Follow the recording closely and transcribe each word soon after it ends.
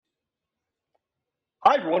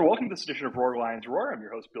everyone, welcome to this edition of Roar Lions Roar. I'm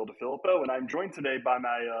your host, Bill DeFilippo, and I'm joined today by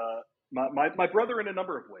my brother in a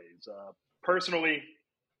number of ways. Personally,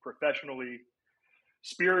 professionally,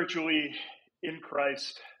 spiritually, in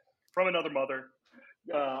Christ, from another mother.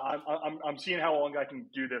 I'm seeing how long I can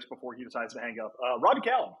do this before he decides to hang up. Robbie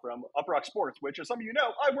Callan from Up Rock Sports, which, as some of you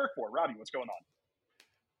know, I work for. Robbie, what's going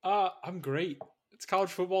on? I'm great. It's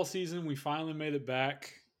college football season. We finally made it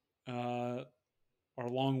back. Our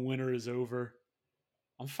long winter is over.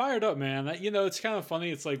 I'm fired up, man. It's kind of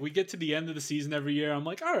funny. It's like we get to the end of the season every year. I'm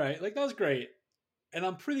like, all right, like that was great. And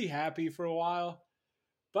I'm pretty happy for a while.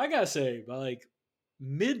 But I gotta say, by like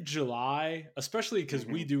mid-July, especially because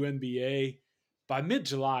we do NBA, by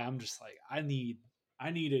mid-July, I'm just like, I need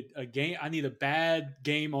a game. I need a bad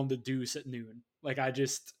game on the deuce at noon. Like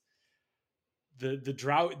the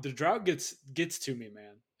drought gets to me,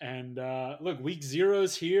 man. And look, week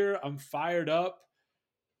 0's here. I'm fired up.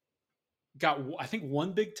 Got, I think,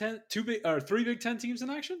 three Big Ten teams in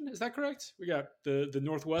action. Is that correct? We got the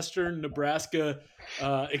Northwestern Nebraska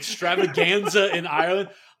extravaganza in Ireland.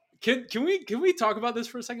 Can we talk about this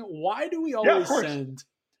for a second? Why do we always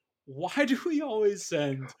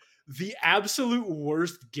send the absolute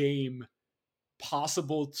worst game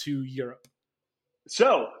possible to Europe?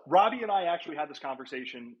 So, Robbie and I actually had this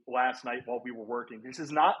conversation last night while we were working. This is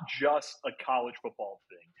not just a college football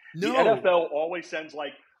thing. No. The NFL always sends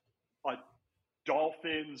like a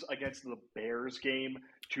Dolphins against the Bears game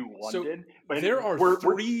to London. So but there are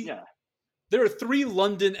three. There are 3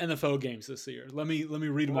 London NFL games this year. Let me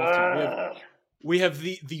read them off to you. We have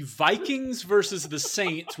the Vikings versus the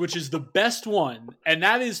Saints, which is the best one, and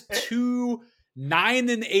that is 2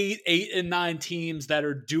 9-8, 8-9 teams that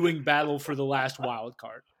are doing battle for the last wild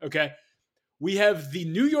card. Okay, we have the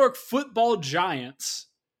New York Football Giants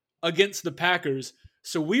against the Packers.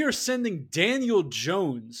 So we are sending Daniel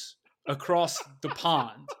Jones across the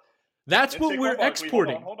pond. That's what we're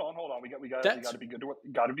exporting. Hold on. We got to be good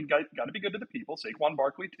to the people. Saquon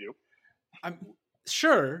Barkley too. I'm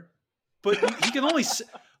sure, but he can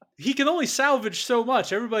only salvage so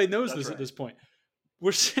much. Everybody knows this right. At this point.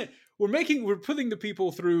 We're putting the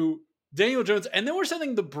people through Daniel Jones, and then we're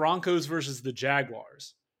sending the Broncos versus the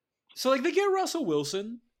Jaguars. So like they get Russell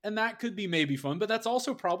Wilson, and that could be maybe fun, but that's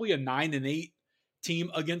also probably a 9-8 team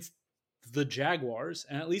against the Jaguars,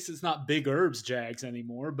 and at least it's not Big Herb's Jags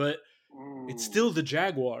anymore, but it's still the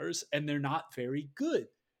Jaguars, and they're not very good.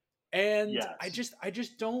 And yes. I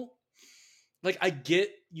just don't like. I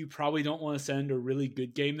get you probably don't want to send a really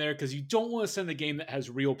good game there because you don't want to send a game that has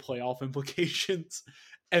real playoff implications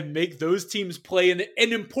and make those teams play an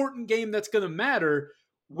important game that's going to matter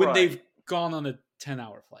when they've gone on a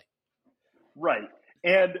 10-hour flight. Right.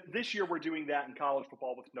 And this year we're doing that in college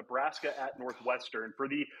football with Nebraska at Northwestern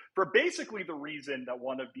for basically the reason that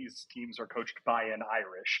one of these teams are coached by an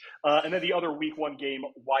Irish. And then the other week 1 game,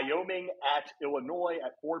 Wyoming at Illinois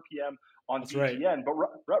at 4 p.m. on BTN. Right.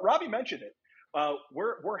 But Robbie mentioned it.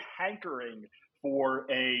 We're hankering for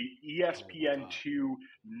a ESPN2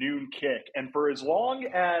 noon kick. And for as long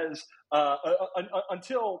as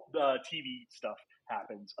until the TV stuff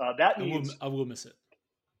happens, that means I will miss it.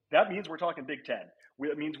 That means we're talking Big Ten.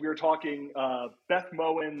 It means we're talking Beth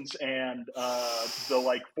Mowins and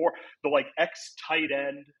the ex tight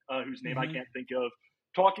end whose name I can't think of,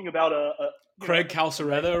 talking about Craig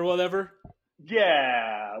Calceretta or whatever.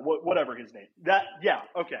 Yeah, whatever his name.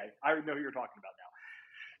 Okay, I know who you're talking about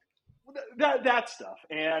now. That stuff,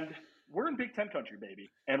 and we're in Big Ten country, baby.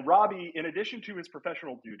 And Robbie, in addition to his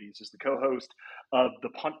professional duties, is the co-host of the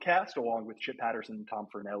Puntcast, along with Chip Patterson and Tom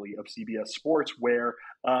Fernelli of CBS Sports, where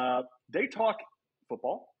they talk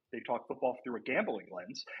football. They talk football through a gambling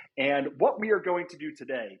lens. And what we are going to do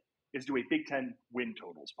today is do a Big Ten win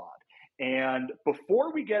totals pod. And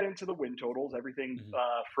before we get into the win totals, everything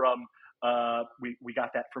from we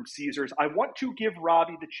got that from Caesars. I want to give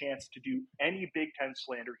Robbie the chance to do any Big Ten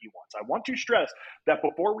slander he wants. I want to stress that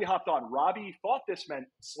before we hopped on, Robbie thought this meant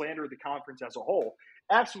slander the conference as a whole.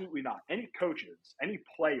 Absolutely not. Any coaches, any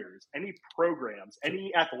players, any programs,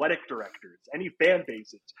 any athletic directors, any fan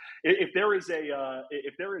bases. If there is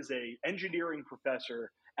a engineering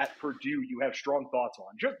professor at Purdue you have strong thoughts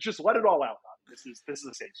on, just let it all out, Robbie. This is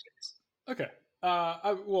a safe space. Okay.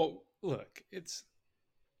 Well, look, it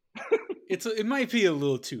might be a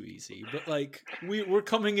little too easy, but like we're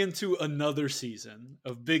coming into another season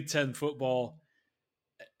of Big Ten football,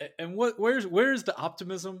 and where's the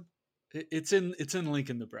optimism? It's in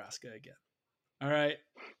Lincoln, Nebraska again. All right,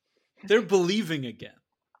 they're believing again.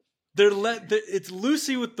 It's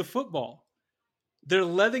Lucy with the football. They're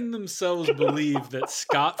letting themselves believe that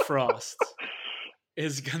Scott Frost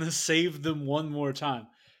is gonna save them one more time.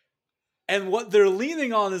 And what they're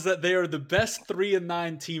leaning on is that they are the best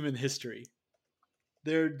 3-9 team in history.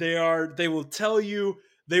 They will tell you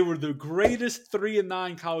they were the greatest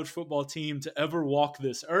 3-9 college football team to ever walk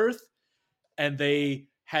this earth, and they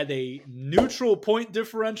had a neutral point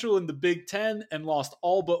differential in the Big Ten and lost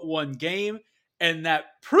all but one game, and that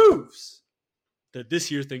proves that this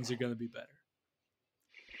year things are going to be better.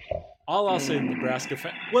 All I'll say in Nebraska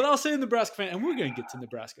fan, and we're going to get to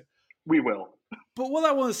Nebraska. We will. But what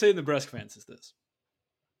I want to say to Nebraska fans is this.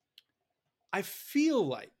 I feel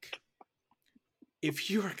like if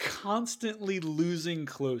you are constantly losing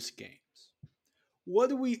close games, what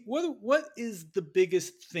is the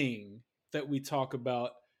biggest thing that we talk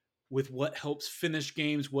about with what helps finish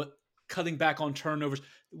games, what cutting back on turnovers?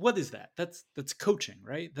 What is that? That's coaching,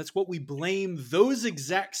 right? That's what we blame those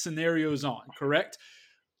exact scenarios on, correct?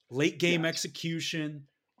 Late game execution,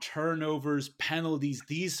 turnovers, penalties,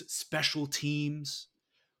 these special teams.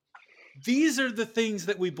 These are the things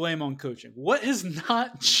that we blame on coaching. What has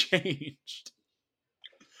not changed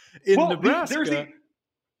in Nebraska?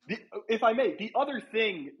 If I may, the other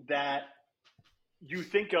thing that you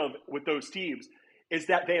think of with those teams is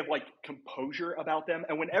that they have like composure about them.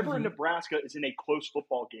 And whenever Nebraska is in a close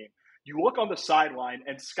football game, you look on the sideline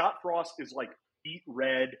and Scott Frost is like beet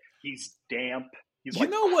red. He's damp. He's you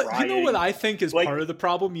know what I think is part of the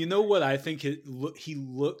problem? You know what I think? He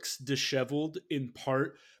looks disheveled in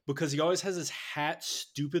part because he always has his hat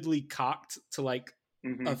stupidly cocked to like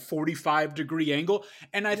a 45-degree angle.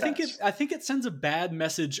 And I think it sends a bad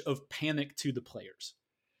message of panic to the players.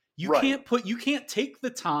 You can't take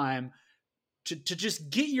the time to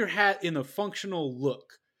just get your hat in a functional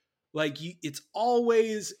look. Like it's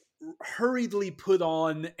always hurriedly put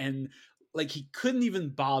on, and like he couldn't even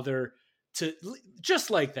bother to just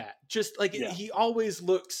like that. Just like he always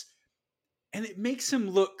looks, and it makes him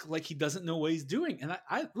look like he doesn't know what he's doing. And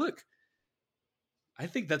I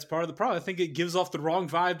think that's part of the problem. I think it gives off the wrong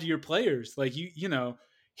vibe to your players. Like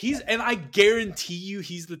and I guarantee you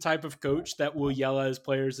he's the type of coach that will yell at his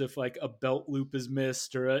players if like a belt loop is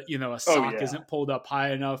missed or a sock isn't pulled up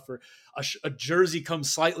high enough or a jersey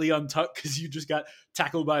comes slightly untucked because you just got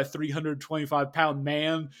tackled by a 325-pound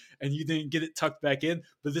man and you didn't get it tucked back in.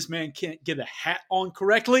 But this man can't get a hat on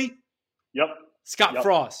correctly. Yep. Scott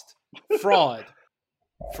Frost, fraud,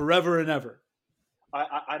 forever and ever.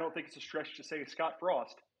 I don't think it's a stretch to say Scott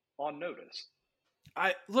Frost on notice.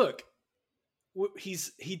 He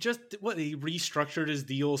restructured his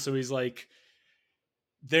deal, so he's like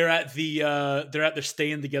they're at their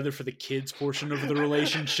staying together for the kids portion of the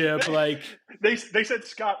relationship. Like they said,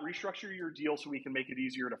 Scott, restructure your deal so we can make it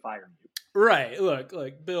easier to fire you. Right. Look,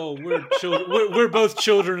 Bill, we're children. we're both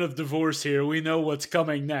children of divorce here. We know what's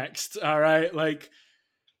coming next. All right, like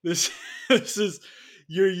this is.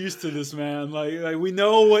 You're used to this, man. Like we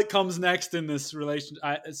know what comes next in this relationship.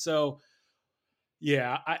 I'm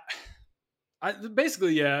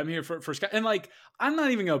here for Scott. And like, I'm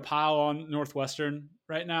not even going to pile on Northwestern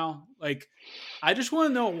right now. Like, I just want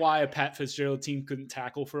to know why a Pat Fitzgerald team couldn't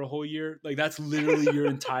tackle for a whole year. Like, that's literally your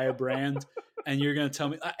entire brand. And you're going to tell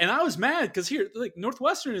me, and I was mad because here, like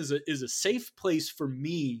Northwestern is a safe place for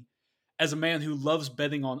me as a man who loves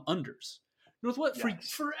betting on unders. Northwestern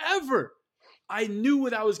forever. I knew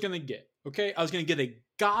what I was going to get. Okay. I was going to get a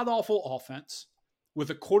god awful offense with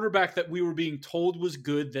a quarterback that we were being told was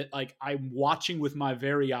good, that like I'm watching with my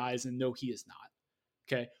very eyes and know he is not.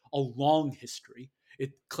 Okay. A long history.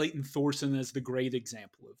 Clayton Thorson is the great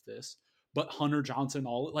example of this, but Hunter Johnson,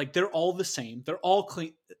 they're all the same. They're all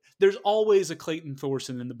clean. There's always a Clayton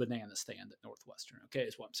Thorson in the banana stand at Northwestern. Okay.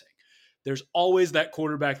 Is what I'm saying. There's always that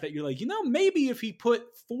quarterback that you're like, maybe if he put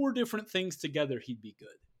 4 different things together, he'd be good,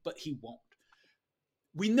 but he won't.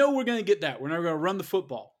 We know we're going to get that. We're not going to run the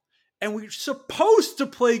football. And we're supposed to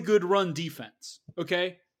play good run defense.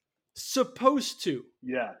 Okay? Supposed to.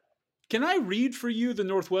 Yeah. Can I read for you the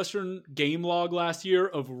Northwestern game log last year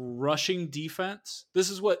of rushing defense? This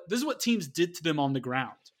is what teams did to them on the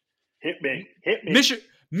ground. Hit me.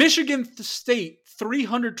 Michigan State,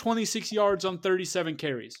 326 yards on 37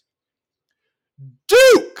 carries.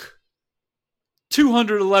 Duke,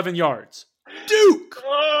 211 yards. Duke.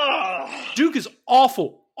 Duke is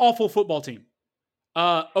awful football team.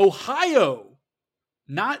 Ohio,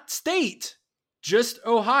 not state, just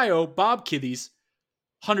Ohio, Bob Kiddies,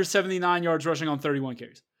 179 yards rushing on 31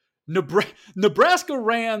 carries. Nebraska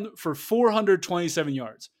ran for 427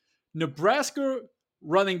 yards. Nebraska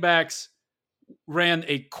running backs ran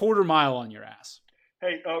a quarter mile on your ass.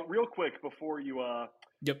 Hey, real quick before you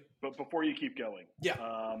But before you keep going,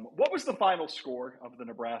 what was the final score of the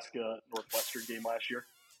Nebraska Northwestern game last year?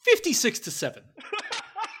 56-7.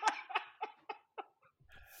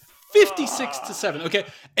 56-7. Okay.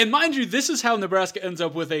 And mind you, this is how Nebraska ends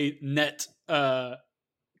up with a net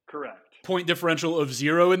correct point differential of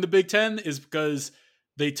 0 in the Big Ten, is because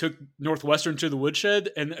they took Northwestern to the woodshed.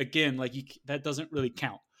 And again, like that doesn't really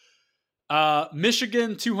count.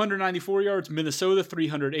 Michigan, 294 yards. Minnesota,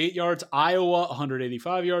 308 yards. Iowa,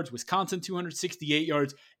 185 yards. Wisconsin, 268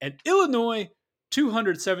 yards. And Illinois,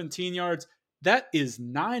 217 yards. That is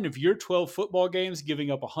 9 of your 12 football games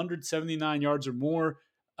giving up 179 yards or more.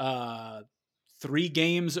 3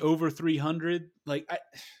 games over 300.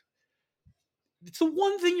 It's the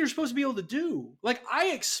one thing you're supposed to be able to do. Like,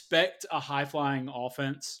 I expect a high-flying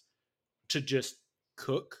offense to just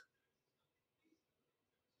cook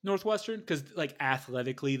Northwestern, because like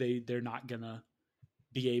athletically they're not gonna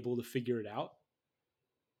be able to figure it out,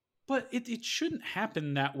 but it shouldn't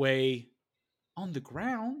happen that way on the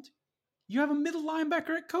ground. You have a middle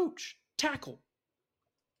linebacker at coach tackle.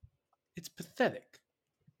 It's pathetic.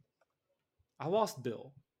 I lost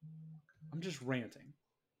Bill. I'm just ranting.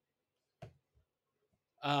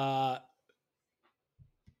 I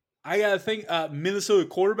gotta think. Minnesota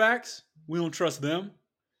quarterbacks, we don't trust them.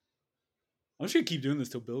 I'm just gonna keep doing this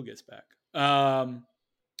till Bill gets back.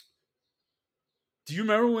 Do you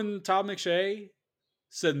remember when Todd McShay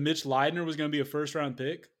said Mitch Leidner was going to be a first-round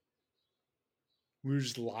pick? We were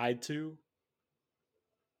just lied to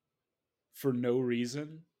for no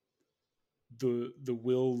reason. The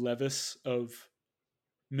Will Levis of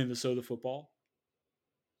Minnesota football.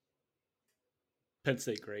 Penn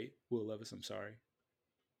State great. Will Levis, I'm sorry.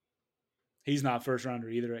 He's not first-rounder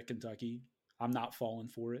either at Kentucky. I'm not falling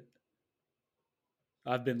for it.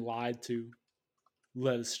 I've been lied to,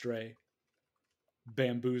 led astray,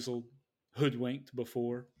 bamboozled, hoodwinked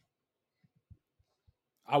before.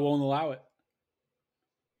 I won't allow it.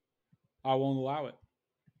 I won't allow it.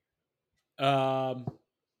 I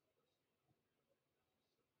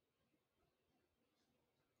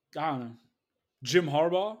don't know. Jim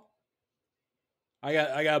Harbaugh. I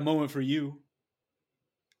got a moment for you.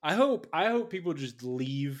 I hope people just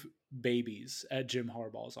leave babies at Jim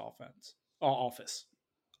Harbaugh's office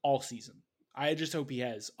all season. I just hope he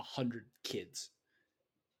has 100 kids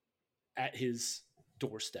at his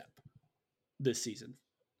doorstep this season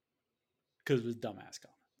because of his dumbass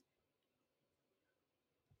comment.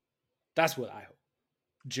 That's what I hope.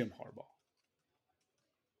 Jim Harbaugh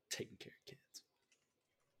taking care of kids.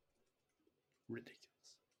 Ridiculous.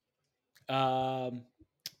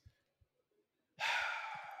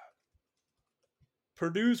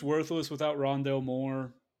 Purdue's worthless without Rondale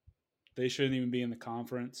Moore. They shouldn't even be in the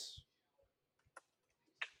conference.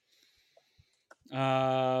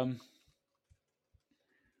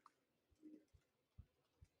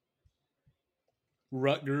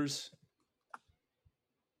 Rutgers.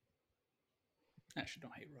 Actually,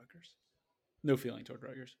 don't hate Rutgers. No feeling toward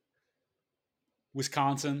Rutgers.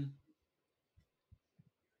 Wisconsin.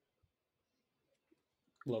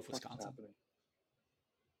 Love Wisconsin.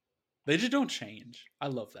 They just don't change. I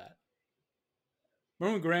love that.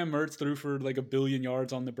 Remember when Graham Mertz threw for like 1 billion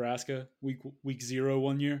yards on Nebraska week 0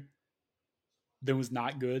 one year? Then was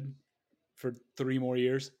not good for 3 more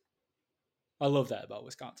years. I love that about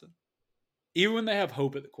Wisconsin. Even when they have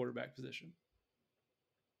hope at the quarterback position,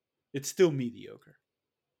 it's still mediocre.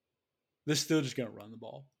 They're still just going to run the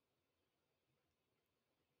ball.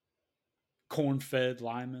 Corn-fed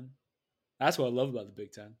linemen. That's what I love about the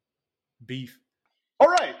Big Ten. Beef. All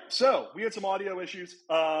right, so we had some audio issues.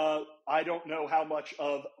 I don't know how much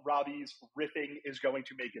of Robbie's riffing is going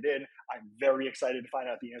to make it in. I'm very excited to find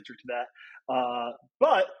out the answer to that.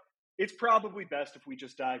 But it's probably best if we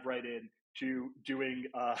just dive right in to doing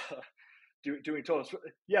totals.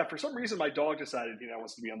 Yeah, for some reason my dog decided he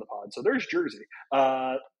wants to be on the pod. So there's Jersey.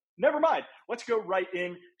 Never mind. Let's go right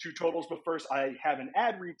into totals. But first, I have an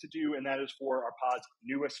ad read to do, and that is for our pod's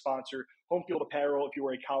newest sponsor, Home Field Apparel. If you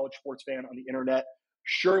are a college sports fan on the internet,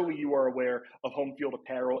 surely you are aware of Home Field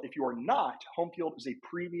Apparel. If you are not, Home Field is a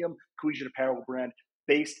premium collegiate apparel brand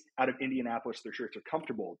based out of Indianapolis. Their shirts are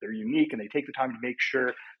comfortable, they're unique, and they take the time to make sure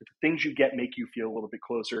that the things you get make you feel a little bit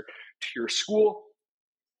closer to your school.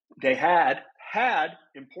 They had,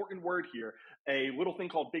 important word here, a little thing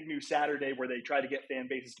called Big News Saturday where they tried to get fan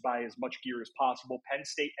bases to buy as much gear as possible. Penn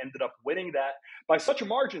State ended up winning that by such a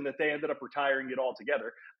margin that they ended up retiring it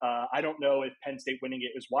altogether. I don't know if Penn State winning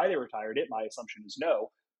it is why they retired it. My assumption is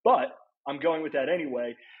no, but I'm going with that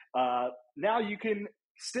anyway. Now you can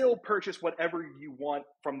still purchase whatever you want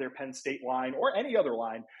from their Penn State line or any other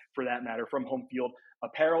line for that matter from Home Field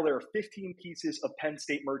Apparel. There are 15 pieces of Penn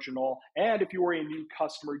State merch and all. And if you are a new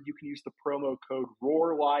customer, you can use the promo code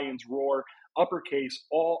ROAR, Lions Roar, uppercase,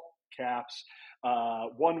 all caps.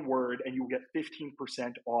 one word, and you will get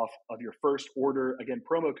 15% off of your first order. Again,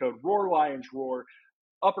 promo code Roar Lions Roar,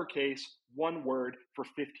 uppercase, one word, for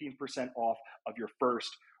 15% off of your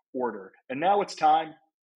first order. And now it's time.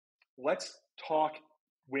 Let's talk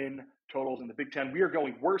win totals in the Big Ten. We are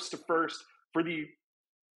going worst to first for the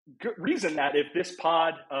good reason that if this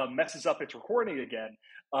pod messes up its recording again,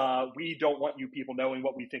 we don't want you people knowing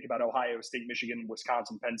what we think about Ohio State, Michigan,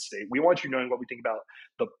 Wisconsin, Penn State. We want you knowing what we think about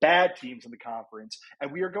the bad teams in the conference.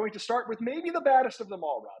 And we are going to start with maybe the baddest of them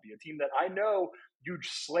all, Robbie, a team that I know you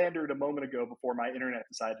slandered a moment ago before my internet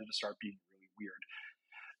decided to start being really weird.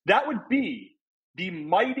 That would be the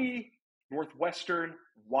mighty Northwestern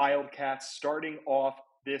Wildcats, starting off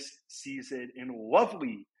this season in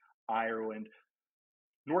lovely Ireland.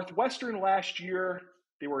 Northwestern last year,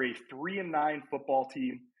 they were a 3-9 football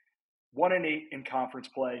team, 1-8 in conference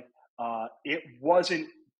play. It wasn't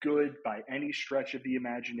good by any stretch of the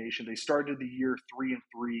imagination. They started the year 3-3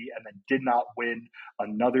 and then did not win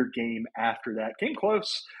another game after that. Came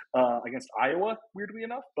close against Iowa, weirdly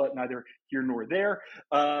enough, but neither here nor there.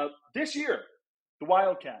 This year, the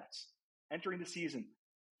Wildcats entering the season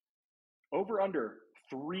over under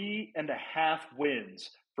 3.5 wins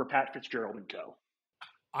for Pat Fitzgerald and co.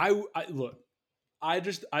 Look, I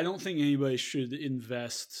don't think anybody should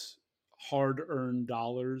invest hard-earned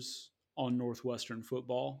dollars on Northwestern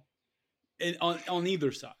football, and on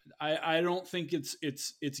either side. I don't think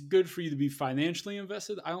it's good for you to be financially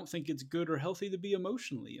invested. I don't think it's good or healthy to be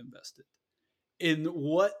emotionally invested in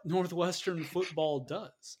what Northwestern football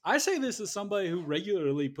does. I say this as somebody who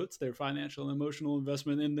regularly puts their financial and emotional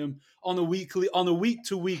investment in them on a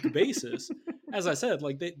week-to-week basis. As I said,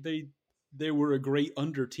 like they were a great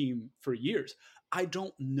under team for years. I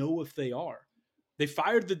don't know if they are. They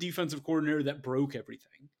fired the defensive coordinator that broke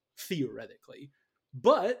everything, theoretically.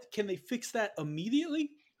 But can they fix that immediately?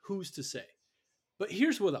 Who's to say? But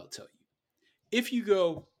here's what I'll tell you. If you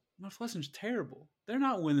go, Northwestern's terrible, they're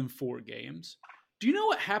not winning 4 games. Do you know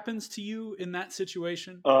what happens to you in that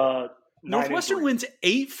situation? Northwestern wins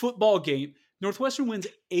 8 football games. Northwestern wins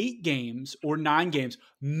 8 games or 9 games,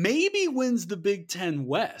 maybe wins the Big Ten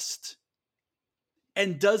West,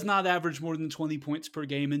 and does not average more than 20 points per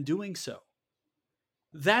game in doing so.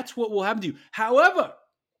 That's what will happen to you. However,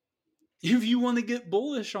 if you want to get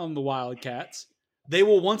bullish on the Wildcats, they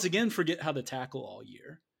will once again forget how to tackle all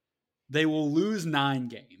year. They will lose 9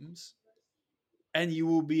 games, and you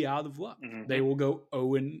will be out of luck. Mm-hmm. They will go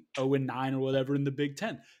 0-9 or whatever in the Big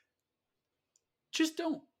Ten. Just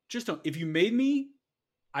don't. If you made me,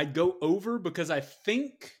 I'd go over because I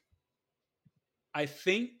think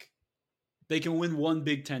they can win 1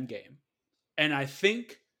 Big Ten game. And I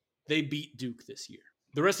think they beat Duke this year.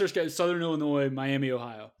 The rest of their schedule, Southern Illinois, Miami,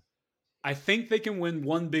 Ohio. I think they can win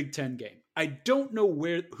 1 Big Ten game. I don't know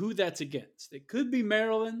who that's against. It could be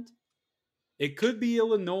Maryland. It could be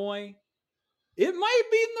Illinois. It might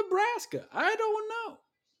be Nebraska. I don't know.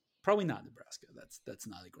 Probably not Nebraska. That's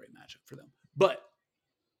not a great matchup for them. But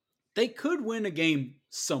they could win a game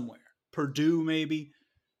somewhere. Purdue, maybe.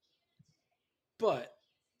 But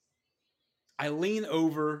I lean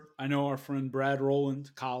over. I know our friend Brad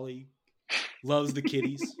Rowland, colleague, loves the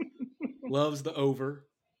Kitties, loves the over.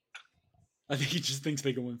 I think he just thinks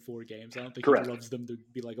they can win 4 games. I don't think Correct. He loves them to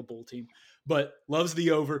be like a bowl team, but loves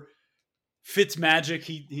the over. Fitz Magic.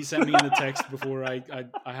 He sent me in the text before I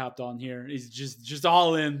hopped on here. He's just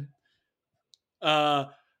all in.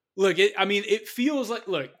 Look, it feels like,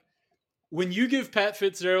 look, when you give Pat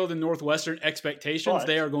Fitzgerald and Northwestern expectations,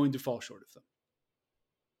 they are going to fall short of them.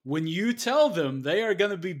 When you tell them they are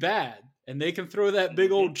going to be bad and they can throw that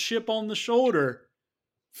big old chip on the shoulder,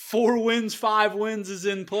 4 wins, 5 wins is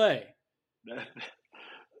in play.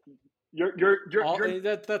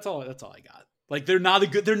 That's all I got. Like they're not a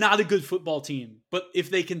good football team, but if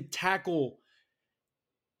they can tackle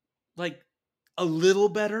like a little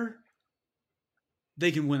better,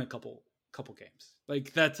 they can win a couple games.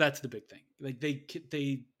 Like that's the big thing. Like they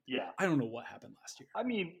I don't know what happened last year. I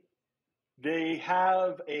mean, they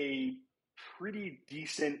have a pretty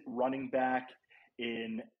decent running back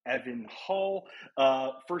in Evan Hull.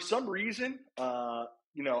 For some reason, I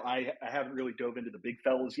haven't really dove into the big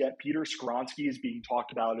fellas yet. Peter Skronsky is being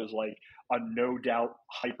talked about as like a no doubt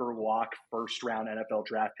hyper lock first round NFL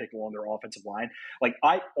draft pick along their offensive line. Like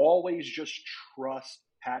I always just trust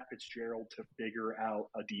Pat Fitzgerald to figure out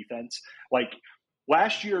a defense. Like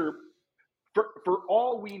last year, for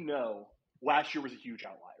all we know, last year was a huge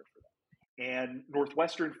outlier for them. And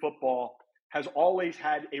Northwestern football has always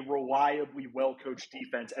had a reliably well-coached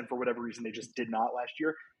defense, and for whatever reason, they just did not last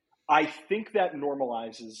year. I think that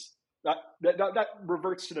normalizes, that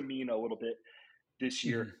reverts to the mean a little bit this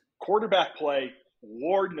year. Quarterback play,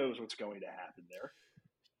 Lord knows what's going to happen there.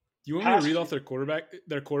 You want me to read off their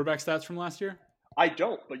quarterback stats from last year? I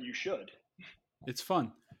don't, but you should. It's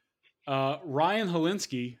fun. Ryan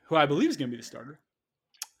Helinski, who I believe is going to be the starter.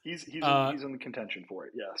 He's in the contention for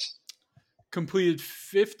it, yes. Completed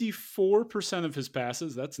 54% of his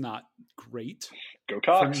passes. That's not great. Go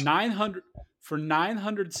Cox. For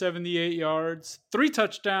 978 yards, 3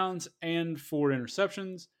 touchdowns, and 4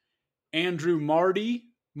 interceptions. Andrew Marty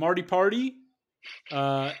Party,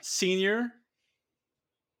 senior,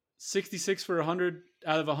 66 for 100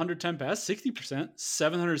 out of 110 passes, 60%,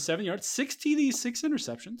 707 yards, 6 TDs, 6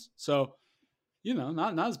 interceptions. So,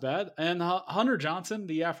 not as bad. And Hunter Johnson,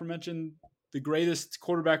 the aforementioned, the greatest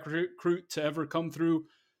quarterback recruit to ever come through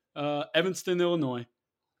Evanston, Illinois.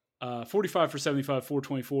 45 for 75,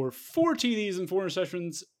 424, 4 TDs and 4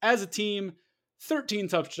 interceptions. As a team, 13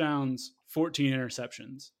 touchdowns, 14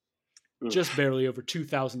 interceptions. Oof. Just barely over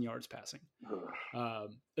 2,000 yards passing. A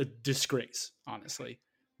disgrace, honestly.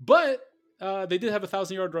 But they did have a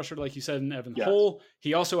 1,000-yard rusher, like you said, in Evan Hull.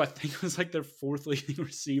 He also, I think, was like their 4th leading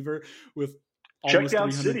receiver with almost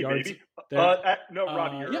 300 City, yards. Baby. No,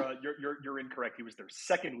 Robbie, you're incorrect. He was their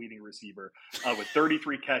 2nd leading receiver with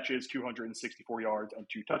 33 catches, 264 yards, and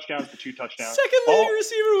 2 touchdowns. The 2 touchdowns. 2nd leading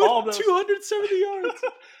receiver with 270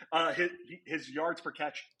 yards. His yards per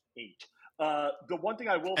catch, 8. The one thing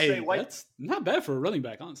I will say, that's not bad for a running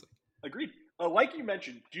back, honestly. Agreed. Like you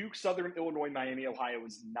mentioned, Duke, Southern Illinois, Miami, Ohio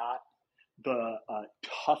is not the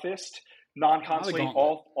toughest non-conference.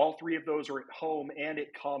 All 3 of those are at home, and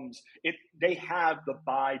they have the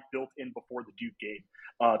bye built in before the Duke game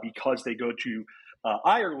because they go to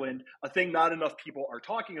Ireland. A thing not enough people are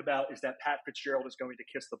talking about is that Pat Fitzgerald is going to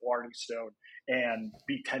kiss the Blarney Stone and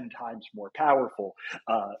be 10 times more powerful.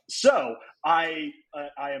 So I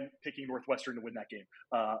am picking Northwestern to win that game.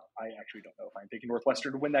 I actually don't know if I'm picking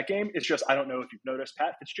Northwestern to win that game. It's just I don't know if you've noticed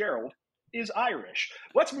Pat Fitzgerald is Irish.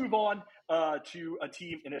 Let's move on to a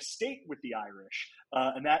team in a state with the Irish,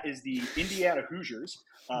 and that is the Indiana Hoosiers.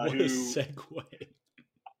 What a segue.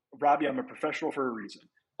 Robbie, I'm a professional for a reason.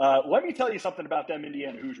 Let me tell you something about them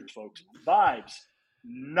Indiana Hoosiers, folks. Vibes,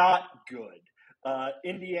 not good.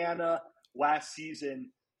 Indiana last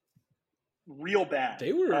season, real bad.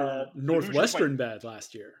 They were Northwestern bad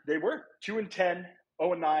last year. They were 2-10,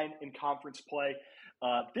 0-9 in conference play.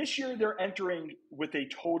 This year, they're entering with a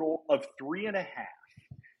total of 3.5.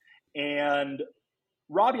 And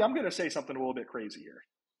Robbie, I'm going to say something a little bit crazy here.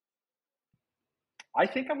 I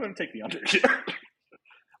think I'm going to take the under here.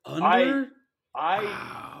 Under?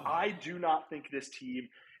 I do not think this team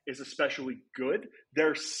is especially good.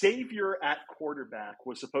 Their savior at quarterback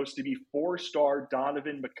was supposed to be 4-star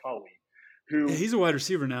Donovan McCulley, he's a wide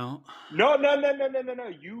receiver now. No.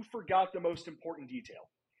 You forgot the most important detail.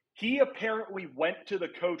 He apparently went to the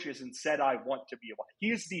coaches and said, I want to be a wide.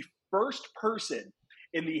 He is the first person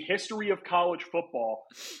in the history of college football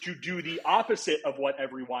to do the opposite of what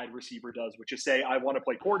every wide receiver does, which is say, I want to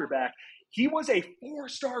play quarterback. He was a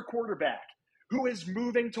 4-star quarterback who is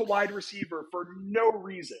moving to wide receiver for no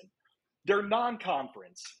reason. They're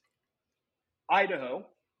non-conference. Idaho,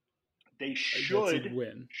 they should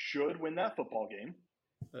win that football game.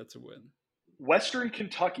 That's a win. Western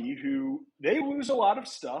Kentucky, who they lose a lot of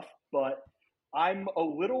stuff, but I'm a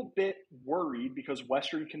little bit worried because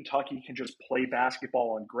Western Kentucky can just play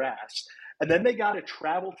basketball on grass. And then they got to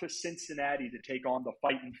travel to Cincinnati to take on the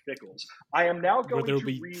Fighting Fickles. I am now going to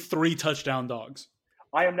read 3 touchdown dogs.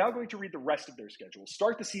 I am now going to read the rest of their schedule.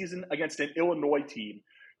 Start the season against an Illinois team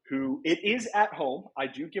who it is at home. I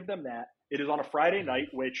do give them that. It is on a Friday night,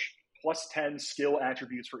 which +10 skill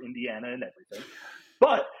attributes for Indiana and everything.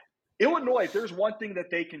 But Illinois, if there's one thing that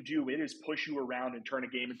they can do, it is push you around and turn a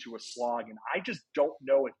game into a slog. And I just don't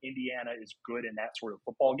know if Indiana is good in that sort of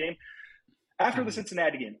football game. After the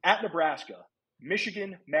Cincinnati game, at Nebraska,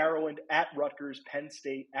 Michigan, Maryland, at Rutgers, Penn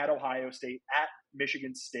State, at Ohio State, at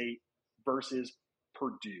Michigan State versus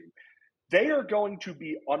Purdue. They are going to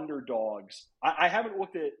be underdogs. I haven't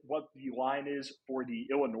looked at what the line is for the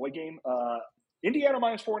Illinois game. Indiana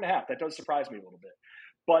 -4.5. That does surprise me a little bit.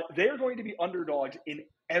 But they're going to be underdogs in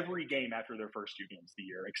every game after their first 2 games of the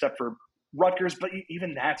year, except for Rutgers, but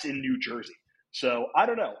even that's in New Jersey. So I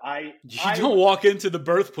don't know. You don't walk into the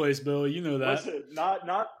birthplace, Bill. You know that. Listen, not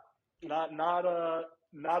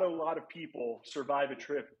a lot of people survive a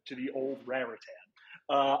trip to the old Raritan.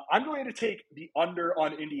 I'm going to take the under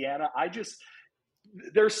on Indiana.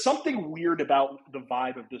 There's something weird about the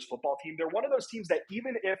vibe of this football team. They're one of those teams that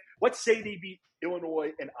even if, let's say they beat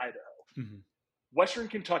Illinois and Idaho, Western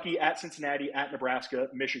Kentucky, at Cincinnati, at Nebraska,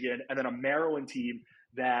 Michigan, and then a Maryland team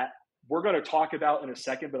that we're going to talk about in a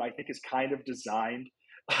second, but I think is kind of designed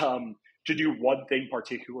to do one thing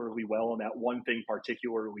particularly well, and that one thing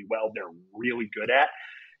particularly well they're really good at.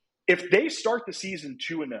 If they start the season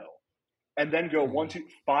 2-0 and then go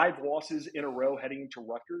 5 losses in a row heading into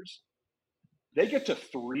Rutgers, they get to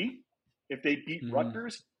 3 if they beat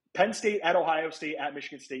Rutgers, Penn State, at Ohio State, at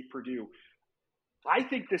Michigan State, Purdue. I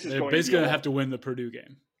think this is going to have to win the Purdue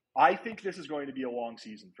game. I think this is going to be a long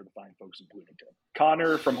season for the fine folks in Bloomington.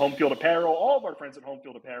 Connor from Home Field Apparel, all of our friends at Home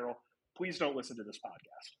Field Apparel, please don't listen to this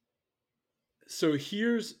podcast. So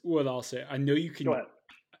here's what I'll say. I know you can. Go ahead.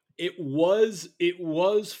 It was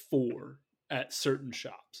 4 at certain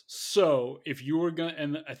shops. So if you were going,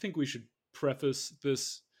 and I think we should preface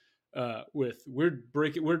this with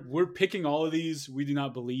we're picking all of these. We do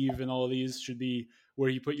not believe in all of these should be where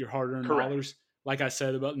you put your hard-earned dollars. Like I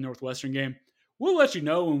said about the Northwestern game, we'll let you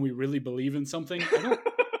know when we really believe in something.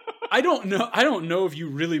 I don't know if you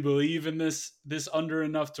really believe in this under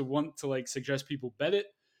enough to want to like suggest people bet it.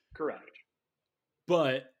 Correct.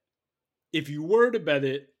 But if you were to bet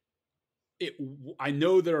it, I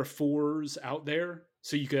know there are 4s out there,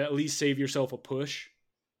 so you could at least save yourself a push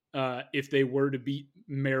if they were to beat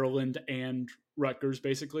Maryland and Rutgers,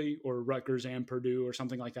 basically, or Rutgers and Purdue or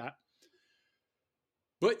something like that.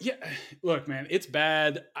 But yeah, look, man, it's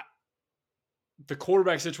bad. The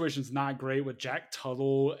quarterback situation is not great with Jack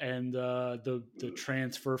Tuttle and the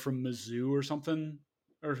transfer from Mizzou or something,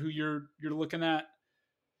 or who you're looking at.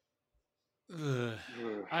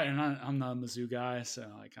 I'm not a Mizzou guy, so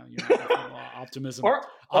like optimism.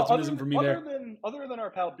 Optimism for me there. Other than our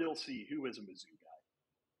pal Bill C, who is a Mizzou guy.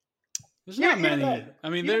 There's not many. I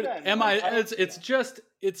mean, it's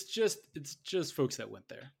just folks that went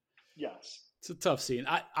there. Yes. It's a tough scene.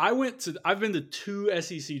 I've been to 2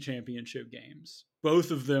 SEC championship games.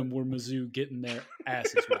 Both of them were Mizzou getting their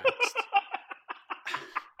asses waxed.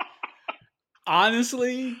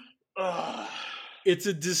 Honestly, it's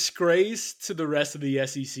a disgrace to the rest of the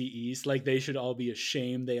SEC East. Like, they should all be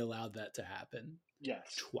ashamed they allowed that to happen.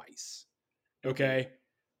 Yes. Twice. Okay?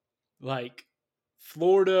 Like,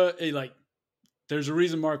 Florida, there's a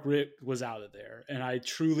reason Mark Richt was out of there. And I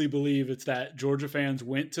truly believe it's that Georgia fans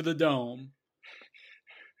went to the Dome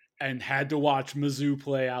and had to watch Mizzou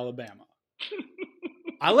play Alabama.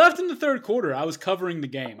 I left in the third quarter. I was covering the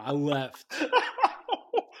game. I left.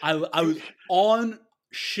 I was on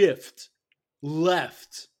shift,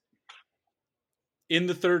 left in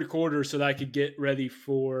the third quarter so that I could get ready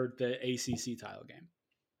for the ACC title game.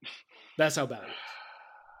 That's how bad it was.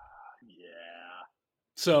 Yeah.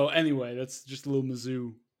 So anyway, that's just a little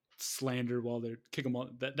Mizzou slander while they're kicking them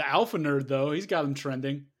on. The alpha nerd, though, he's got them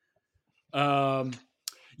trending.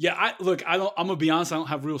 Yeah, I'm gonna be honest. I don't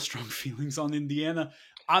have real strong feelings on Indiana.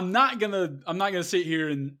 I'm not gonna sit here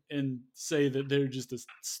and say that they're just a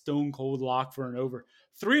stone cold lock for an over.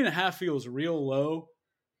 3.5 feels real low,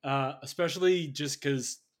 especially just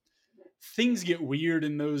because things get weird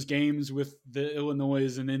in those games with the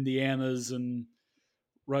Illinois and Indianas and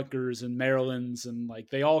Rutgers and Marylands, and like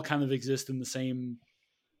they all kind of exist in the same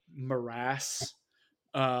morass.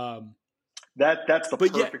 That's the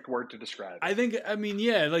perfect word to describe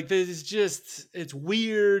it. Like it's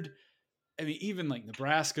weird. I mean, even like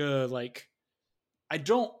Nebraska, like I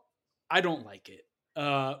don't like it.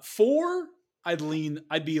 4,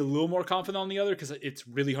 I'd be a little more confident on the other because it's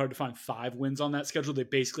really hard to find 5 wins on that schedule. They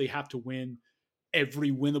basically have to win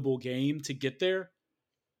every winnable game to get there.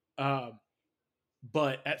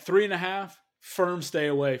 But at 3.5, firm stay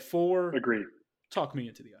away. 4, agreed. Talk me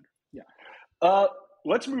into the under. Yeah.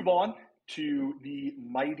 Let's move on to the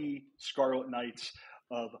mighty Scarlet Knights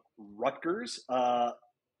of Rutgers.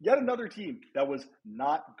 Yet another team that was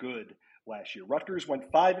not good last year. Rutgers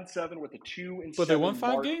went 5-7 with a 2-7. But they won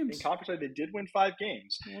 5 games. In conference play, they did win 5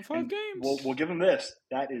 games. They won 5 games. We'll give them this.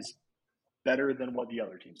 That is better than what the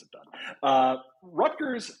other teams have done.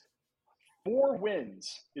 Rutgers, 4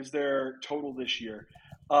 wins is their total this year.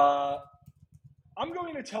 I'm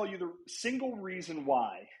going to tell you the single reason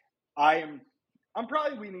why I'm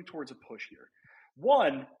probably leaning towards a push here.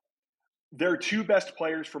 One, their 2 best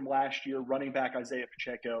players from last year, running back Isaiah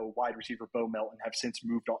Pacheco, wide receiver Bo Melton, have since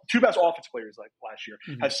moved on. 2 best offense players like last year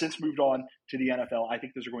have since moved on to the NFL. I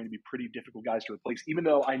think those are going to be pretty difficult guys to replace, even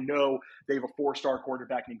though I know they have a 4-star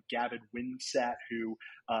quarterback named Gavin Winsat, who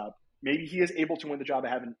maybe he is able to win the job. I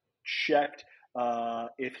haven't checked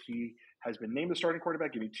if he has been named the starting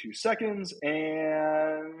quarterback. Give me 2 seconds.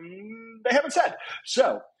 And they haven't said.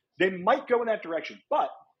 So they might go in that direction. But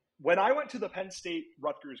when I went to the Penn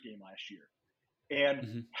State-Rutgers game last year,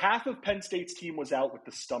 and half of Penn State's team was out with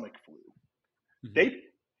the stomach flu,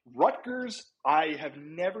 Rutgers, I have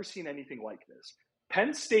never seen anything like this.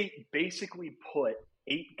 Penn State basically put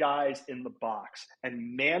 8 guys in the box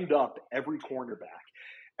and manned up every cornerback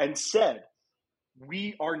and said,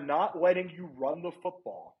 we are not letting you run the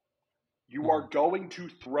football. You are going to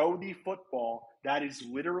throw the football. That is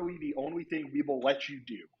literally the only thing we will let you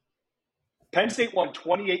do. Penn State won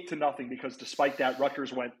 28-0 because despite that,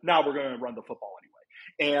 Rutgers went, no, we're going to run the football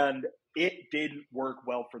anyway. And it didn't work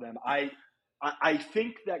well for them. I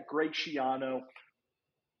think that Greg Schiano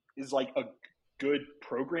is like a good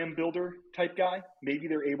program builder type guy. Maybe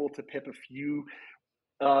they're able to pip a few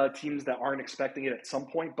teams that aren't expecting it at some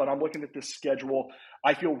point, but I'm looking at this schedule.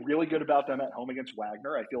 I feel really good about them at home against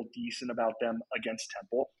Wagner. I feel decent about them against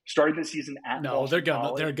Temple. Starting the season at Boston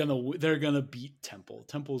they're gonna beat Temple.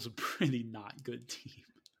 Temple's a pretty not good team.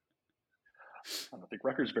 I don't think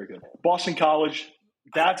Rutgers is very good. Boston College,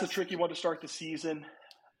 that's a tricky one to start the season.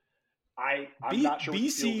 I'm not sure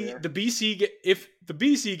BC. The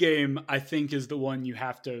BC game, I think, is the one you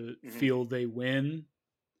have to feel they win.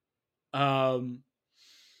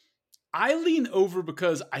 I lean over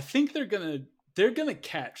because I think they're gonna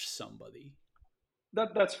catch somebody.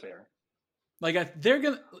 That's fair. Like they're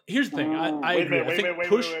gonna. Here's the thing. I agree.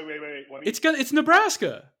 Wait. It's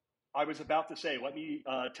Nebraska. I was about to say, let me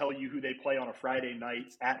tell you who they play on a Friday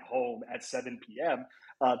night at home at 7 p.m.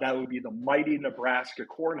 That would be the mighty Nebraska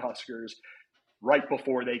Cornhuskers right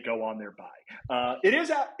before they go on their bye. It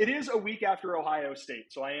is a week after Ohio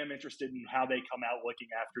State, so I am interested in how they come out looking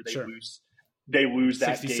after they lose. They lose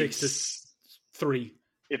that 66-3.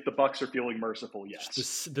 If the Bucks are feeling merciful,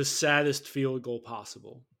 yes. The saddest field goal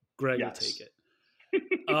possible. Greg will take it.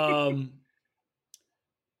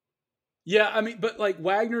 Yeah, I mean, but like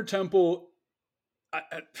Wagner Temple,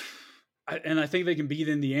 and I think they can beat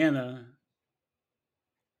Indiana.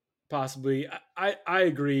 Possibly, I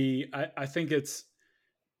agree. I think it's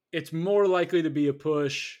more likely to be a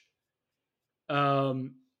push.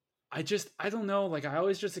 I don't know. Like I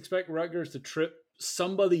always just expect Rutgers to trip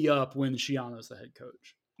somebody up when Schiano's the head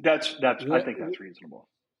coach. I think that's reasonable.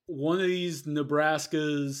 One of these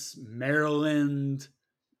Nebraskas, Maryland.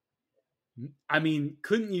 I mean,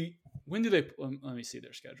 couldn't you? When do they? Let me see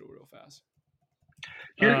their schedule real fast.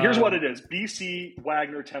 Here's what it is: BC,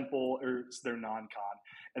 Wagner, Temple, or their non-con,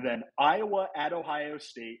 and then Iowa at Ohio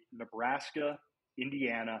State, Nebraska,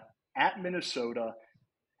 Indiana at Minnesota,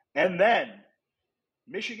 and then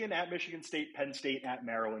Michigan at Michigan State, Penn State at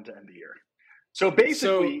Maryland to end the year. So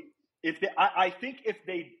basically, I think if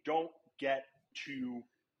they don't get to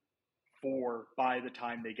 4 by the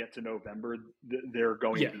time they get to November, they're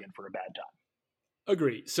going to be in for a bad time.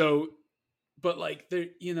 Agree. So, but like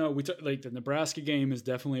like the Nebraska game is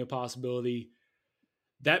definitely a possibility.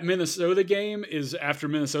 That Minnesota game is after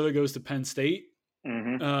Minnesota goes to Penn State.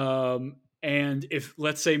 Mm-hmm. And if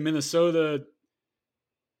let's say Minnesota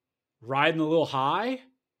riding a little high,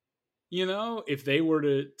 if they were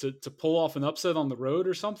to pull off an upset on the road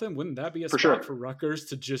or something, wouldn't that be a spot for Rutgers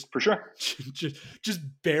to just just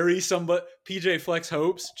bury somebody? PJ Flex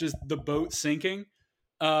hopes, just the boat sinking.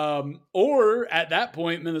 Or at that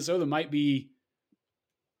point, Minnesota might be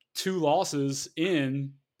 2 losses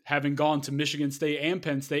in, having gone to Michigan State and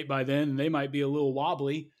Penn State by then, and they might be a little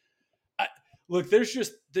wobbly. I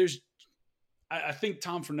think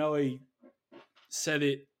Tom Fornelli said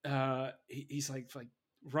it. He's like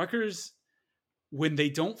Rutgers, when they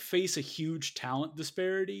don't face a huge talent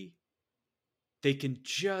disparity, they can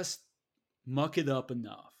just muck it up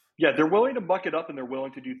enough. Yeah, they're willing to muck it up, and they're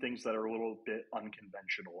willing to do things that are a little bit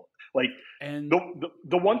unconventional. Like, and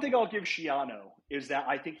the one thing I'll give Schiano is that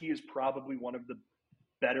I think he is probably one of the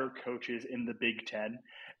better coaches in the Big Ten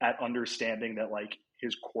at understanding that like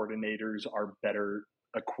his coordinators are better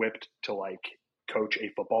equipped to like coach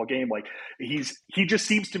a football game. Like he just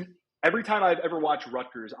seems to. Every time I've ever watched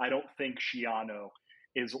Rutgers, I don't think Schiano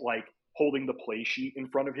is like holding the play sheet in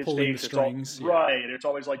front of his face. Right. It's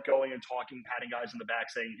always like going and talking, patting guys in the back,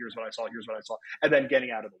 saying, here's what I saw, and then getting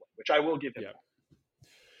out of the way, which I will give him.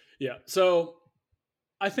 Yeah. So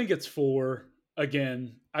I think it's 4.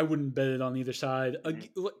 Again, I wouldn't bet it on either side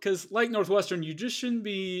because like Northwestern, you just shouldn't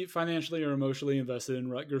be financially or emotionally invested in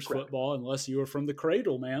Rutgers football unless you are from the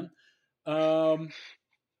cradle, man. I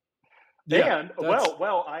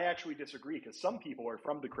actually disagree because some people are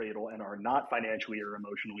from the cradle and are not financially or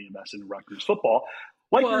emotionally invested in Rutgers football.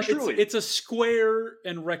 Like yours truly. It's a square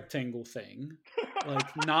and rectangle thing.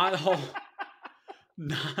 Like not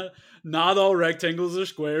all rectangles are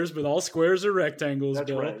squares, but all squares are rectangles. That's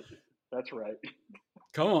Bill. Right. That's right.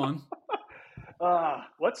 Come on.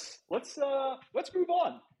 Let's move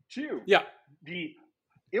on to the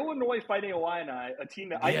Illinois Fighting Illini, a team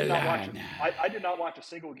that I did not watch. I did not watch a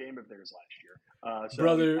single game of theirs last year. So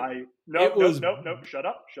Brother, nope. Shut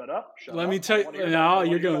up. Let me tell you. Now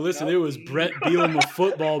you're going to listen. It was Brett Bielema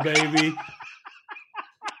football, baby.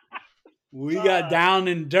 We got down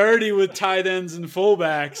and dirty with tight ends and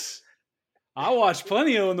fullbacks. I watched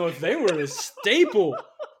plenty of Illinois. They were a staple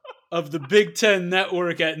of the Big Ten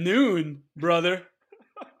network at noon, brother.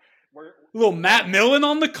 Little Matt Millen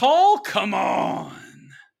on the call? Come on.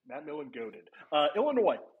 Matt Millen goated.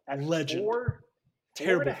 Illinois at legend.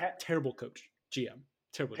 Terrible coach. GM.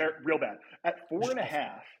 Real bad. At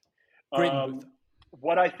 4.5. Great.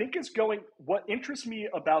 What interests me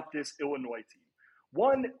about this Illinois team,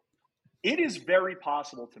 one, it is very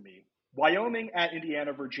possible to me, Wyoming at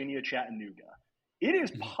Indiana, Virginia, Chattanooga. It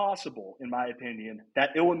is possible, in my opinion,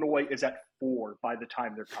 that Illinois is at 4 by the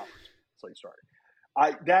time their conference play started.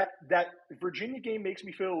 That Virginia game makes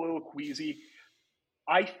me feel a little queasy.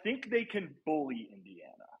 I think they can bully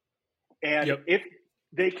Indiana. And if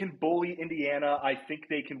they can bully Indiana, I think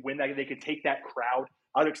they can win that. They can take that crowd.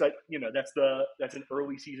 I'm excited. That's an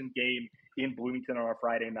early season game in Bloomington on a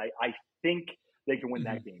Friday night. I think they can win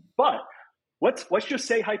that game. But let's just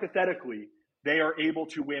say hypothetically they are able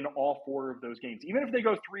to win all 4 of those games, even if they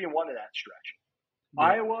go 3-1 in that stretch.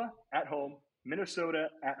 Iowa at home, Minnesota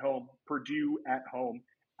at home, Purdue at home,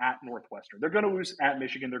 at Northwestern. They're going to lose at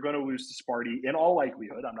Michigan. They're going to lose to Sparty in all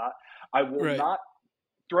likelihood. I will not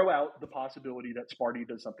throw out the possibility that Sparty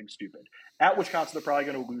does something stupid. At Wisconsin, they're probably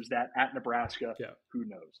going to lose that. At Nebraska, who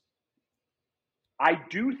knows? I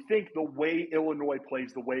do think the way Illinois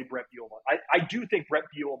plays, the way Brett Bielema, I do think Brett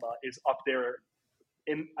Bielema is up there.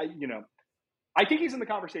 I think he's in the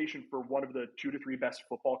conversation for one of the 2 to 3 best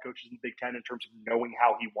football coaches in the Big Ten in terms of knowing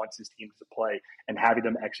how he wants his teams to play and having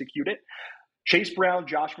them execute it. Chase Brown,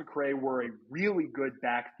 Josh McCray were a really good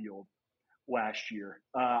backfield last year.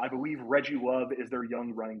 I believe Reggie Love is their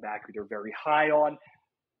young running back who they're very high on.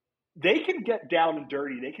 They can get down and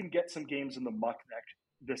dirty. They can get some games in the muck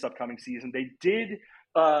this upcoming season. They did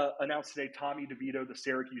announce today Tommy DeVito, the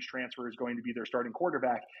Syracuse transfer, is going to be their starting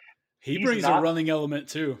quarterback. He brings a running element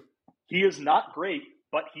too. He is not great,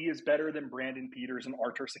 but he is better than Brandon Peters and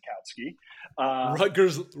Artur Sikowski.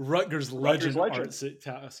 Rutgers legend. Art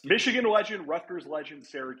Sikowski. Michigan legend, Rutgers legend,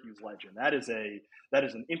 Syracuse legend. That is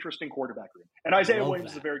an interesting quarterback room. And Isaiah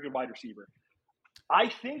Williams is a very good wide receiver. I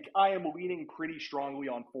think I am leaning pretty strongly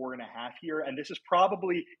on 4.5 here, and this is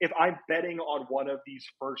probably, if I'm betting on one of these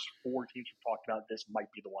first 4 teams we've talked about, this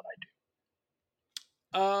might be the one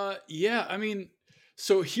I do. Yeah, I mean,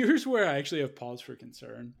 so here's where I actually have pause for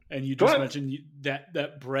concern, and you just mentioned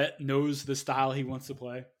that Brett knows the style he wants to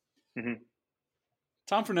play. Mm-hmm.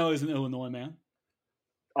 Tom Fornelli is an Illinois man.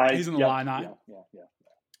 He's in the Illini.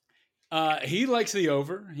 He likes the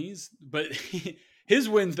over. His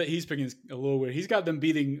wins that he's picking is a little weird. He's got them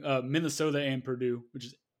beating Minnesota and Purdue, which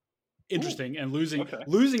is interesting, and losing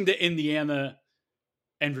to Indiana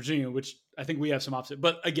and Virginia, which I think we have some opposite.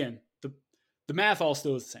 But again, the math all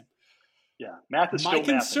still is the same. Yeah, math is my still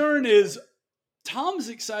concern is Tom's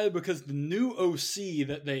excited because the new OC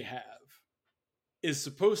that they have is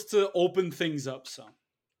supposed to open things up some.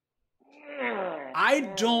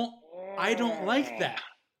 I don't like that.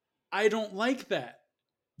 I don't like that.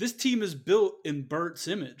 This team is built in Bert's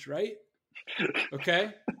image, right?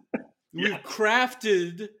 Okay? We've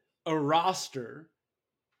crafted a roster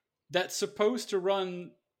that's supposed to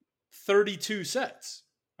run 32 sets.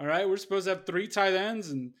 All right? We're supposed to have 3 tight ends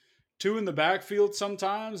and 2 in the backfield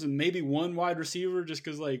sometimes and maybe 1 wide receiver just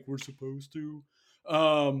because, we're supposed to.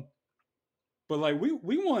 But,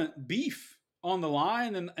 we want beef on the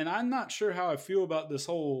line, and I'm not sure how I feel about this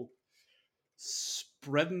whole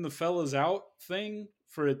spreading the fellas out thing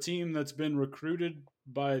for a team that's been recruited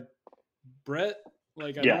by Brett.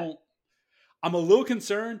 I'm a little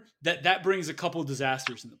concerned that brings a couple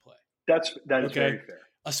disasters into play. That is very fair.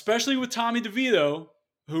 Especially with Tommy DeVito,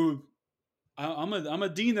 who I'm a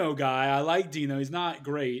Dino guy. I like Dino. He's not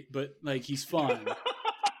great, but he's fun.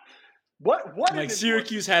 What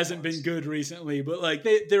Syracuse hasn't been good recently, but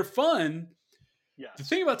they're fun. Yeah. The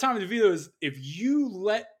thing about Tommy DeVito is if you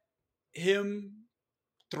let him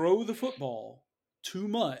throw the football too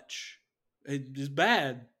much, it is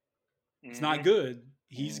bad. It's not good.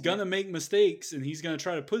 He's going to make mistakes, and he's going to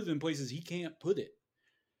try to put it in places he can't put it.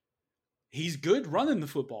 He's good running the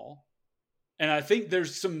football, and I think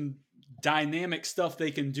there's some dynamic stuff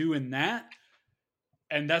they can do in that,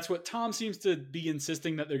 and that's what Tom seems to be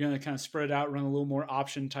insisting, that they're going to kind of spread out, run a little more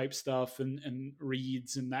option-type stuff and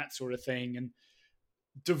reads and that sort of thing, and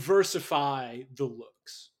diversify the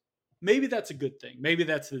looks. Maybe that's a good thing. Maybe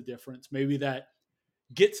that's the difference. Maybe that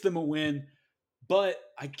gets them a win. But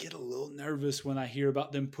I get a little nervous when I hear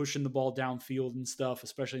about them pushing the ball downfield and stuff,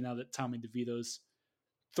 especially now that Tommy DeVito's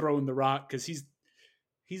throwing the rock, because he's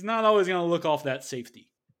not always going to look off that safety.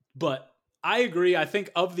 But I agree. I think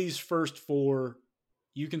of these first four,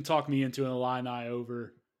 you can talk me into an Illini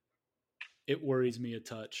over. It worries me a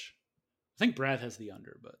touch. I think Brad has the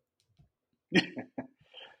under, but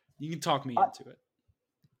you can talk me into it.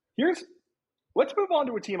 Let's move on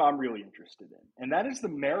to a team I'm really interested in, and that is the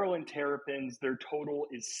Maryland Terrapins. Their total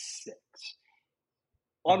is 6.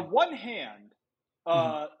 On one hand,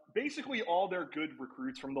 basically all their good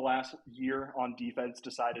recruits from the last year on defense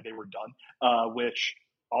decided they were done, which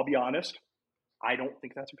I'll be honest, I don't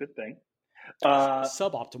think that's a good thing.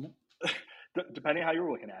 Suboptimal. Depending on how you're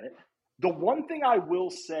looking at it. The one thing I will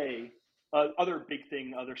say, other big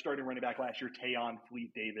thing, their starting running back last year, Tayon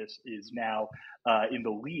Fleet Davis, is now in the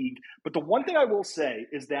league. But the one thing I will say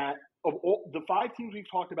is that of all, the 5 teams we've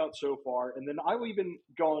talked about so far, and then I will even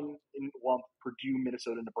go on and lump Purdue,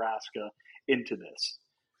 Minnesota, Nebraska into this.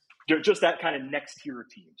 Just that kind of next tier of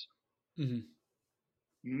teams.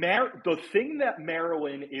 Mm-hmm. The thing that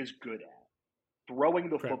Maryland is good at, throwing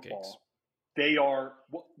the Crab football. cakes. They are,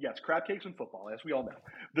 yes, crab cakes and football, as we all know.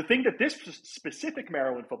 The thing that this specific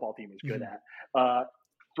Maryland football team is good at,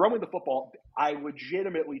 throwing the football, I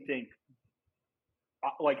legitimately think,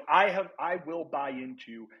 I will buy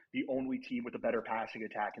into the only team with a better passing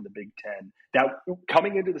attack in the Big Ten that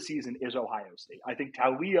coming into the season is Ohio State. I think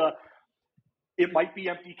Taulia, it might be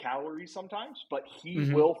empty calories sometimes, but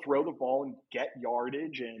he will throw the ball and get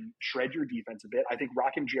yardage and shred your defense a bit. I think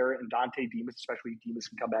Rakim Jarrett and Dante Demas, especially Demas,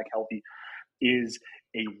 can come back healthy, is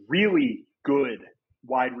a really good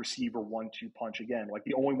wide receiver 1-2 punch. Again, like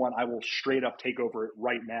the only one I will straight up take over it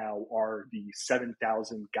right now are the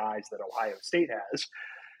 7,000 guys that Ohio State has.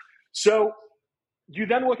 So you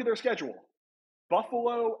then look at their schedule.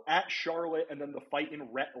 Buffalo at Charlotte, and then the fighting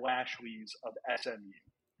Rhett Lashley's of SMU.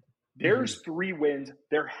 There's 3 wins.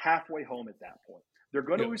 They're halfway home at that point. They're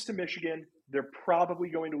going to lose to Michigan. They're probably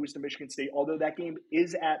going to lose to Michigan State, although that game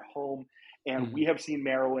is at home, and we have seen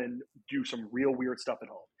Maryland do some real weird stuff at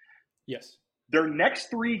home. Yes. Their next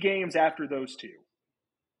 3 games after those 2,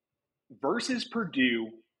 versus Purdue,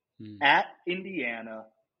 at Indiana,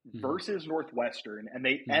 versus Northwestern, and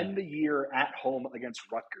they end the year at home against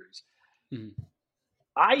Rutgers.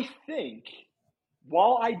 I think,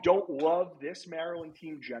 while I don't love this Maryland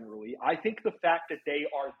team generally, I think the fact that they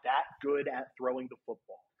are that good at throwing the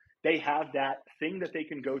football, they have that thing that they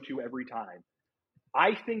can go to every time.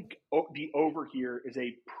 I think the over here is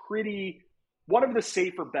a one of the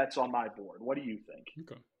safer bets on my board. What do you think?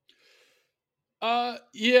 Okay.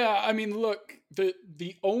 Yeah, I mean, look,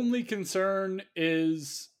 the only concern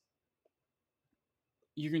is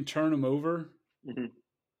you can turn them over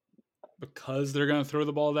because they're going to throw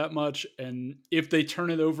the ball that much. And if they turn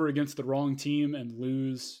it over against the wrong team and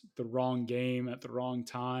lose the wrong game at the wrong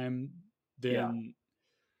time, then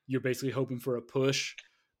you're basically hoping for a push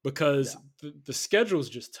because the schedule is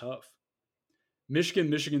just tough. Michigan,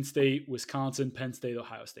 Michigan State, Wisconsin, Penn State,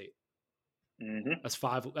 Ohio State. That's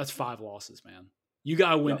 5 losses, man. You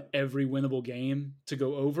got to win every winnable game to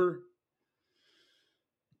go over.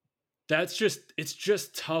 It's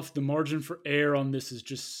just tough. The margin for error on this is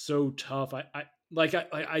just so tough.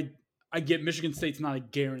 I get Michigan State's not a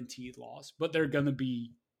guaranteed loss, but they're going to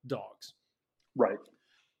be dogs. Right.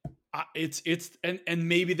 And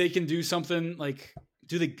maybe they can do something like,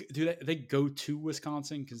 do they go to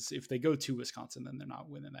Wisconsin? Because if they go to Wisconsin, then they're not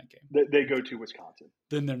winning that game. They go to Wisconsin.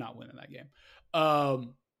 Then they're not winning that game.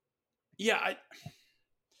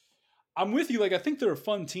 I'm with you. Like, I think they're a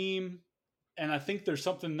fun team, and I think there's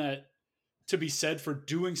something that to be said for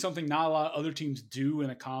doing something not a lot of other teams do in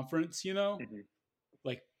a conference. You know,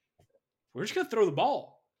 like we're just gonna throw the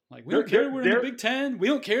ball. Like we don't care. We're in the Big Ten. We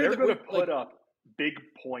don't care. They're going to put up big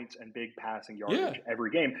points and big passing yardage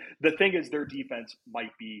every game. The thing is, their defense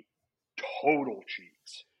might be total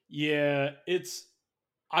cheats. Yeah,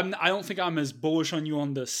 I don't think I'm as bullish on you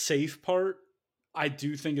on the safe part. I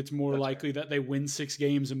do think it's more likely that they win 6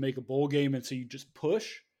 games and make a bowl game, and so you just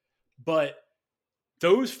push. But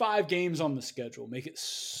those 5 games on the schedule make it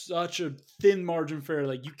such a thin margin for error.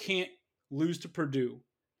 Like, you can't lose to Purdue.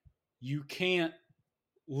 You can't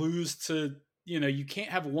lose to, you can't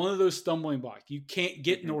have one of those stumbling blocks. You can't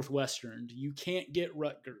get Northwestern. You can't get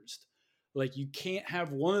Rutgers. Like, you can't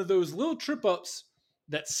have one of those little trip ups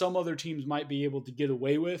that some other teams might be able to get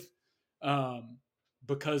away with.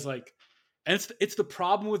 Because and it's the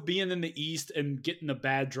problem with being in the East and getting a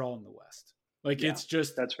bad draw in the West. Like, it's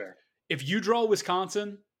just, that's fair. If you draw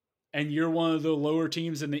Wisconsin and you're one of the lower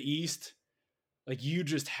teams in the East, like, you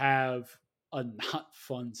just have a not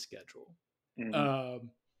fun schedule. Mm-hmm.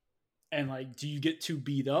 And like, do you get too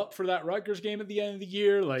beat up for that Rutgers game at the end of the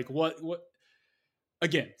year? Like, what?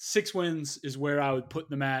 Again, 6 wins is where I would put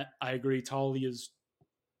them at. I agree. Tolly is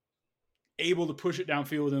able to push it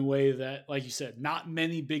downfield in a way that, like you said, not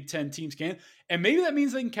many Big Ten teams can. And maybe that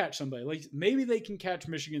means they can catch somebody. Like maybe they can catch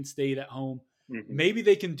Michigan State at home. Mm-hmm. Maybe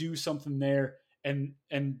they can do something there, and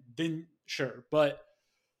then sure. But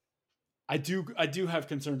I do have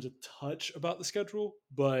concerns a touch about the schedule,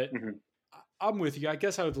 but mm-hmm. I'm with you. I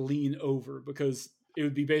guess I would lean over because it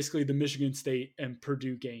would be basically the Michigan State and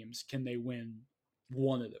Purdue games. Can they win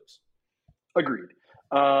one of those? Agreed.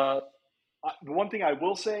 The one thing I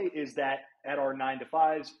will say is that at our 9 to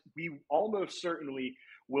 5s, we almost certainly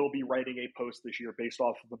will be writing a post this year based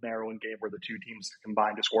off of the Maryland game where the two teams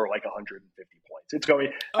combined to score like 150 points. It's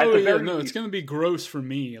going. It's going to be gross for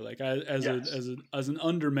me. Like as an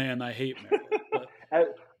underman, I hate Maryland.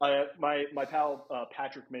 My pal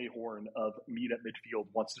Patrick Mayhorn of Meet at Midfield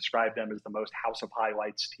once described them as the most House of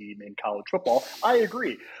Highlights team in college football. I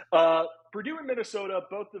agree. Purdue and Minnesota,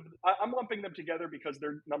 I'm lumping them together because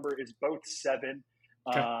their number is both 7.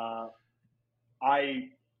 Okay.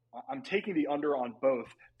 I'm taking the under on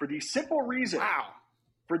both for the simple reason. Wow.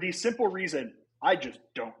 For the simple reason, I just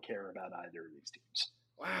don't care about either of these teams.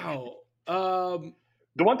 Wow.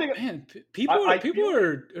 The one thing, man, people are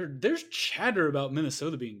there's chatter about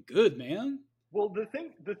Minnesota being good, man. Well, the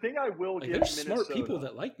thing I will give there's Minnesota, smart people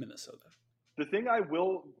that like Minnesota. The thing I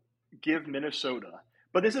will give Minnesota,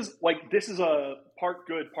 but this is a part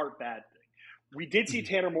good, part bad thing. We did see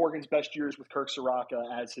Tanner Morgan's best years with Kirk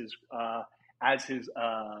Ciarrocca as his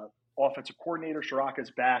offensive coordinator.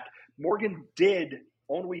 Ciarrocca's back. Morgan did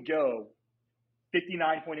only go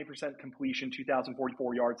 59.8% completion,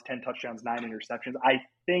 2,044 yards, 10 touchdowns, 9 interceptions. I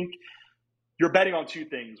think you're betting on 2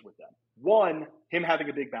 things with them. One, him having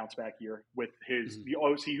a big bounce back year with the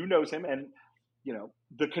OC who knows him. And,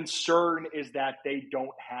 the concern is that they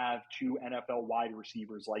don't have 2 NFL wide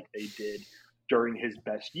receivers like they did during his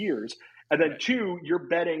best years. And then 2, you're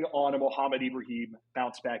betting on a Mohamed Ibrahim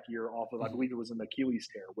bounce back year off of, I believe it was an Achilles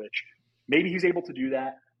tear, which maybe he's able to do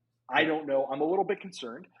that. I don't know. I'm a little bit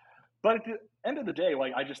concerned. But at the end of the day,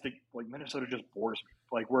 I just think Minnesota just bores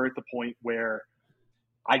me. We're at the point where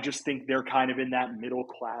I just think they're kind of in that middle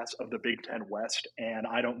class of the Big Ten West, and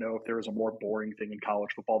I don't know if there is a more boring thing in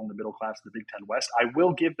college football than the middle class of the Big Ten West. I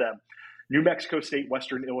will give them New Mexico State,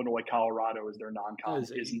 Western Illinois, Colorado as their non-con.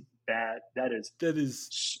 Isn't bad. That is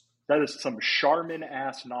some Charmin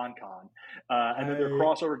ass non-con, and then their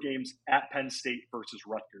crossover games at Penn State versus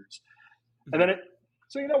Rutgers, and then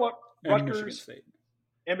so you know what, Rutgers.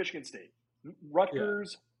 And Michigan State.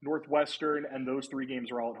 Rutgers, Northwestern, and those 3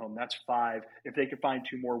 games are all at home. That's 5. If they could find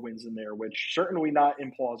 2 more wins in there, which certainly not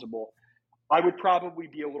implausible, I would probably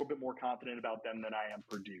be a little bit more confident about them than I am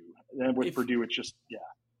Purdue. And with Purdue, it's just,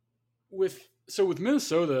 With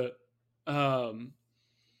Minnesota,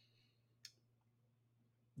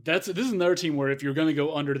 this is another team where if you're going to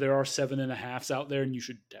go under, there are 7.5s out there, and you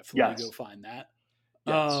should definitely go find that.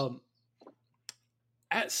 Yes.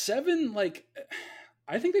 At 7,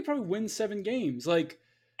 I think they probably win 7 games.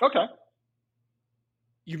 Okay.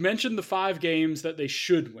 You mentioned the 5 games that they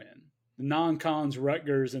should win. The non-cons,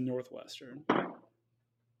 Rutgers, and Northwestern.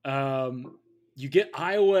 You get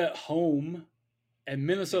Iowa at home, and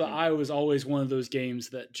Minnesota-Iowa is always one of those games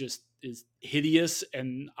that just is hideous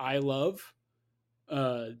and I love.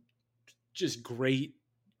 Just great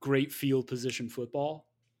field position football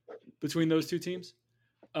between those 2 teams.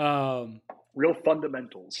 Real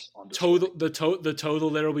fundamentals on the total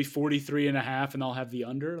there will be 43.5, and I'll have the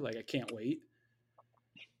under. I can't wait.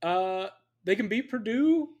 They can beat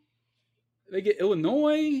Purdue. They get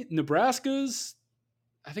Illinois, Nebraska's.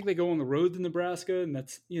 I think they go on the road to Nebraska, and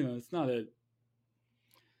that's it's not a.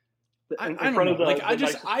 In front of the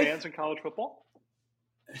nicest fans in college football.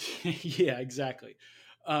 Yeah, exactly.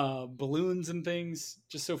 Balloons and things,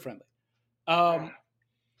 just so friendly. I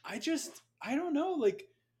don't know,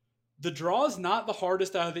 the draw is not the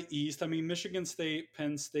hardest out of the East. I mean, Michigan State,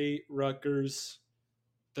 Penn State, Rutgers,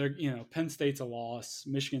 Penn State's a loss.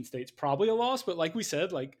 Michigan State's probably a loss, but like we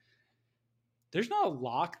said, there's not a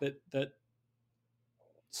lock that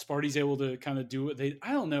Sparty's able to kind of do what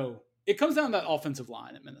I don't know. It comes down to that offensive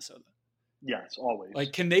line at Minnesota. Yes, always.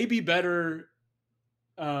 Can they be better?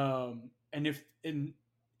 And if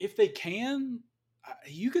they can,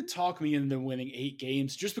 you could talk me into winning 8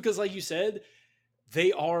 games just because, like you said,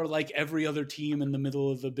 they are like every other team in the middle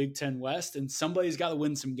of the Big Ten West, and somebody's got to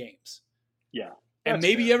win some games. Yeah. And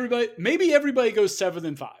maybe everybody goes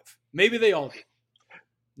 7-5. Maybe they all do.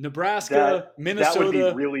 Nebraska, Minnesota. That would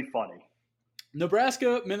be really funny.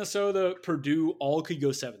 Nebraska, Minnesota, Purdue all could go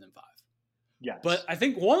 7-5. Yes. But I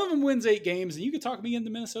think one of them wins 8 games, and you could talk me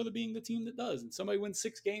into Minnesota being the team that does. And somebody wins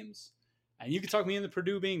 6 games, and you could talk me into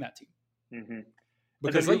Purdue being that team. Mm-hmm.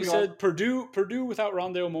 Because, like you said, Purdue without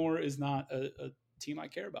Rondale Moore is not a team I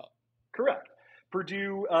care about. Correct.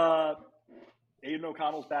 Purdue, Aiden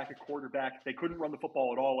O'Connell's back at quarterback. They couldn't run the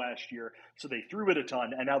football at all last year, so they threw it a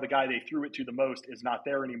ton, and now the guy they threw it to the most is not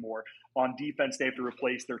there anymore. On defense, they have to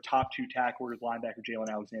replace their top 2 tacklers, linebacker Jalen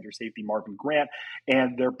Alexander, safety Marvin Grant,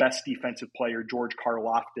 and their best defensive player, George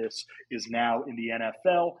Karlaftis, is now in the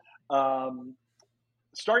NFL.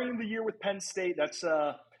 Starting the year with Penn State,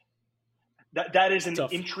 that is an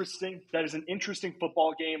Tough. interesting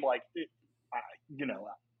football game. Like,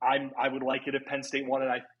 I would like it if Penn State won it.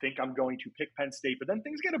 I think I'm going to pick Penn State, but then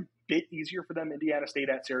things get a bit easier for them. Indiana State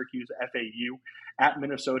at Syracuse, FAU, at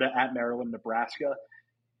Minnesota, at Maryland, Nebraska.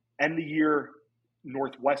 End the year,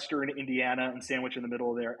 Northwestern, Indiana, and sandwich in the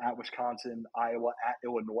middle there at Wisconsin, Iowa, at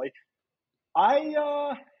Illinois.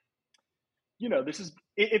 This is,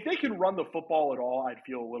 if they can run the football at all, I'd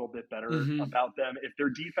feel a little bit better about them. If their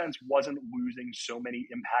defense wasn't losing so many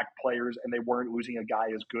impact players and they weren't losing a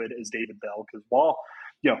guy as good as David Bell, because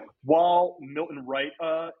while Milton Wright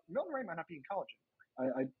might not be in college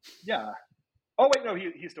anymore. Oh wait, no,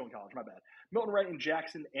 he's still in college. My bad. Milton Wright and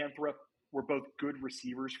Jackson Anthrop were both good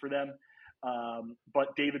receivers for them.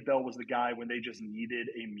 But David Bell was the guy when they just needed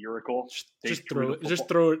a miracle. Just throw it. Just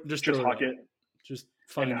throw it. Just huck it. Just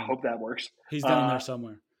find him. I hope that works. He's down there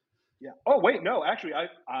somewhere. Yeah. Oh wait, no. Actually,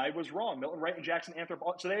 I was wrong. Milton Wright and Jackson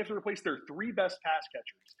Anthrop. So they have to replace their 3 best pass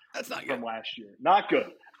catchers. That's not from good. Last year. Not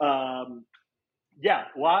good. A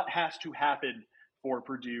lot has to happen for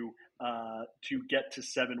Purdue to get to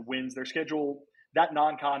 7 wins. Their schedule, that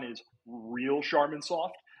non-con is real Charmin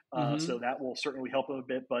soft. So that will certainly help them a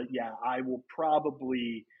bit. But yeah, I will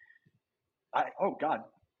probably. Oh God.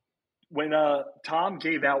 When Tom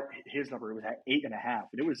gave out his number, it was at 8.5,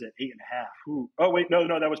 and it was at 8.5. Oh wait, no,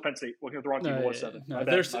 that was Penn State. Looking at the wrong team, it was 7. No,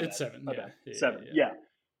 it's 7. Yeah. 7. Yeah.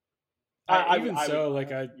 I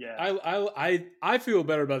feel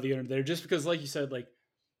better about the under there just because, like you said, like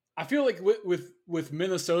I feel like with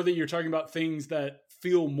Minnesota, you're talking about things that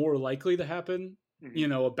feel more likely to happen.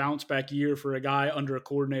 Mm-hmm. A bounce back year for a guy under a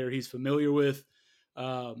coordinator he's familiar with,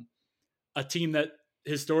 a team that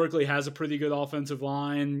historically has a pretty good offensive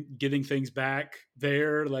line, getting things back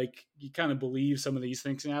there. Like you kind of believe some of these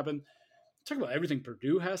things can happen. Talk about everything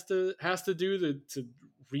Purdue has to do to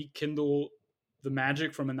rekindle the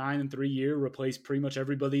magic from a 9-3 year, replace pretty much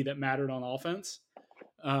everybody that mattered on offense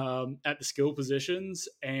at the skill positions.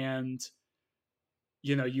 And,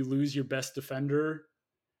 you lose your best defender.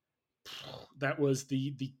 That was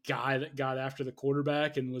the guy that got after the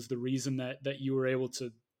quarterback and was the reason that you were able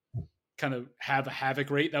to kind of have a havoc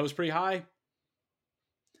rate that was pretty high.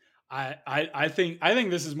 I think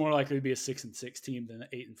this is more likely to be a 6-6 team than an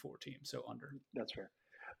 8-4 team. So under. That's fair.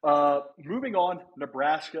 Moving on,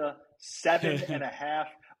 Nebraska 7.5.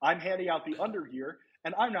 I'm handing out the under here,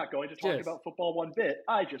 and I'm not going to talk about football one bit.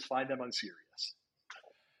 I just find them unserious.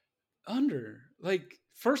 Under, like,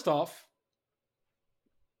 first off,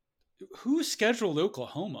 who scheduled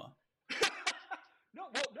Oklahoma? No,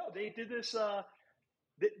 they did this.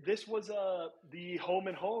 This was the home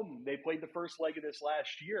and home. They played the first leg of this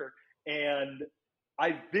last year, and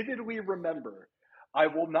I vividly remember. I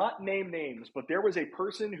will not name names, but there was a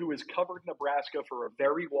person who has covered Nebraska for a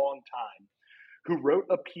very long time who wrote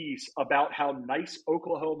a piece about how nice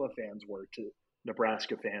Oklahoma fans were to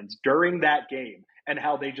Nebraska fans during that game and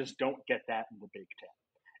how they just don't get that in the Big Ten.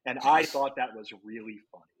 And I thought that was really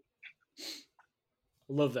funny.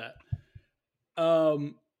 Love that.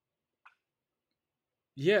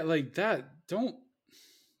 Yeah, like that.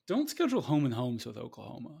 Don't schedule home and homes with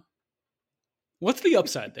Oklahoma. What's the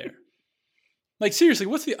upside there? Like seriously,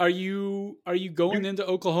 are you going into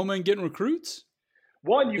Oklahoma and getting recruits?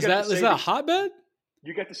 One, is that a hotbed?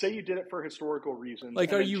 You get to say you did it for historical reasons.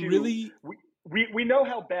 Like, are you really? We know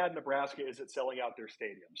how bad Nebraska is at selling out their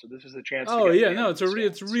stadium, so this is a chance. Oh yeah, no, it's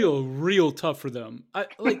real tough for them.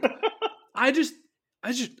 I just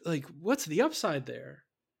like, what's the upside there?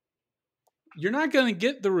 You're not going to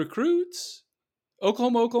get the recruits.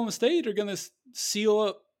 Oklahoma State are going to seal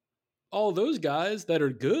up all those guys that are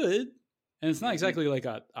good. And it's not exactly like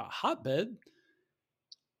a hotbed.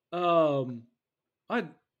 It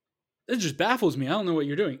just baffles me. I don't know what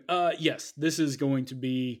you're doing. Yes, this is going to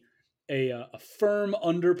be a firm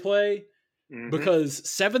underplay because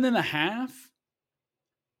 7.5.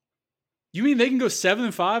 You mean they can go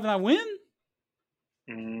 7-5 and I win?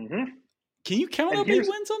 Mm-hmm. Can you count up 8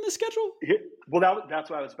 wins on the schedule? That's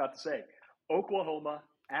what I was about to say. Oklahoma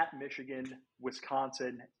at Michigan,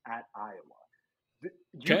 Wisconsin at Iowa.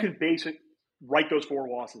 You can write those 4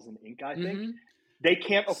 losses in ink, I think. Mm-hmm. They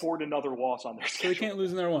can't afford another loss on their schedule. So they can't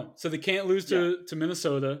lose another one. So they can't lose to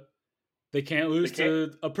Minnesota. They can't lose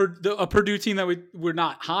to a Purdue team that we're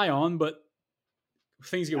not high on, but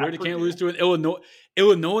things get weird. They can't lose to an Illinois.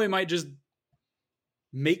 Illinois might just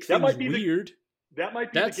make things weird. That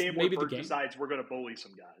might be the game where Bert decides we're going to bully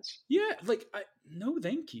some guys. Yeah, no,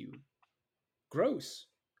 thank you. Gross.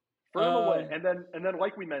 Throw them away, and then,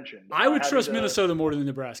 like we mentioned, I would trust Minnesota more than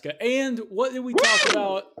Nebraska. And what did we talk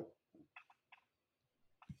about?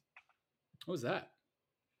 What was that?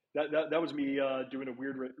 That was me doing a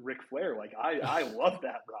weird Ric Flair. Like I love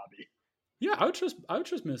that, Robbie. Yeah, I would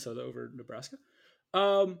trust Minnesota over Nebraska.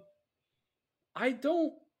 I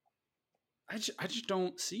just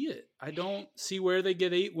don't see it. I don't see where they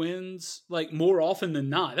get 8 wins like more often than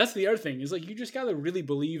not. That's the other thing is like you just got to really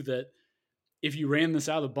believe that if you ran this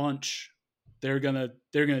out a bunch, they're gonna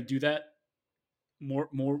do that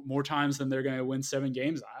more times than they're gonna win 7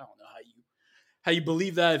 games. I don't know how you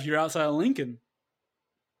believe that if you're outside of Lincoln.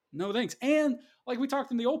 No thanks. And like we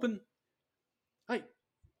talked in the open, like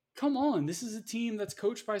come on, this is a team that's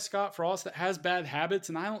coached by Scott Frost that has bad habits,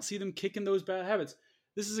 and I don't see them kicking those bad habits.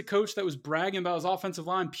 This is a coach that was bragging about his offensive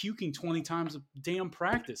line puking 20 times a damn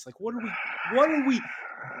practice. Like, what are we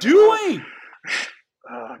doing?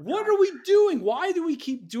 What are we doing? Why do we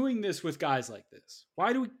keep doing this with guys like this?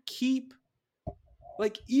 Why do we keep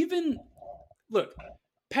look,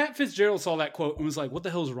 Pat Fitzgerald saw that quote and was like, what the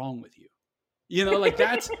hell's wrong with you? You know, like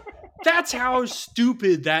that's how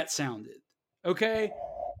stupid that sounded. Okay?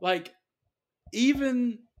 Like,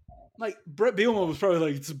 even like Brett Bielema was probably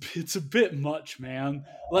like, it's a bit much, man.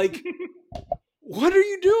 Like, what are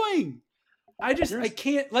you doing? I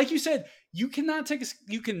can't, like you said, you cannot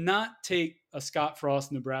take a Scott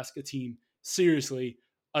Frost Nebraska team seriously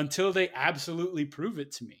until they absolutely prove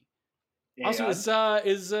it to me. Yeah, also,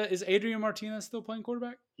 is Adrian Martinez still playing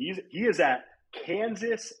quarterback? He is at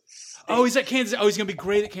Kansas State. Oh, he's at Kansas. Oh, he's gonna be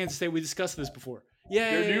great at Kansas State. We discussed this before.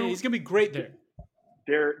 Yeah, he's gonna be great there.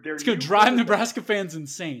 It's gonna drive Nebraska fans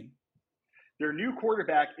insane. Their new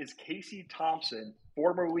quarterback is Casey Thompson,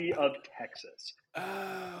 formerly of Texas.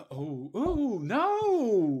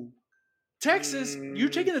 No. Texas? You're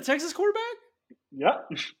taking the Texas quarterback? Yep.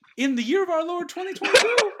 In the year of our Lord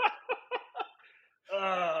 2022?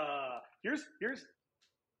 Here's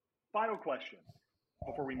final question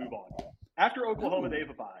before we move on. After Oklahoma, they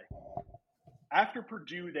have a bye. After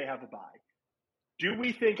Purdue, they have a bye. Do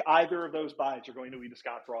we think either of those byes are going to lead to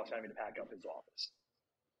Scott Frost having to pack up his office?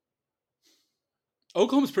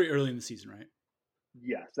 Oklahoma's pretty early in the season, right?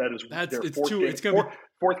 Yes, that is. It's going to be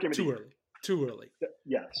fourth game too early.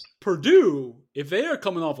 Yes. Purdue, if they are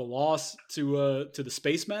coming off a loss to the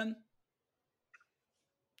Spacemen,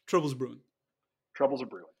 troubles brewing. Troubles are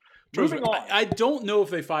brewing. Moving on. I don't know if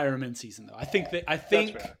they fire him in season though. I think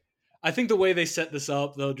the way they set this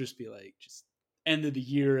up, they'll just be like just end of the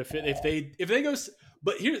year if they go.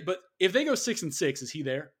 But if they go 6-6, is he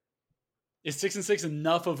there? Is 6-6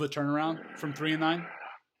 enough of a turnaround from 3-9?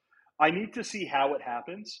 I need to see how it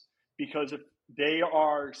happens because if they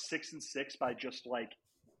are 6-6 by just like,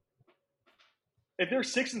 if they're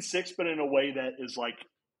 6-6, but in a way that is like,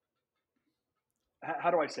 how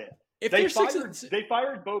do I say it? If they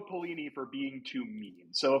fired Bo Pelini for being too mean.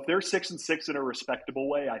 So if they're 6-6 in a respectable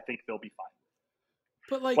way, I think they'll be fine.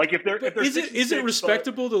 But is it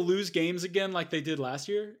respectable to lose games again like they did last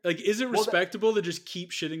year? Like, is it respectable to just keep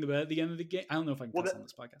shitting the bed at the end of the game? I don't know if I can cuss on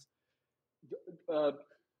this podcast.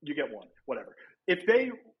 You get one, whatever.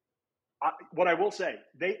 What I will say,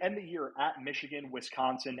 they end the year at Michigan,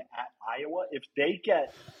 Wisconsin, at Iowa. If they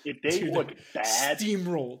look bad,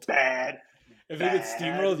 steamrolled, bad. If they get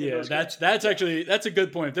steamrolled, yeah, that's a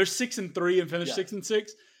good point. If they're 6-3 and finish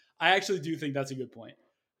 6-6, I actually do think that's a good point.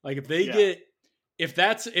 Like if they get, if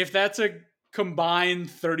that's a combined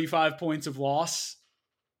 35 points of loss,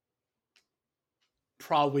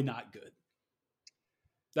 probably not good.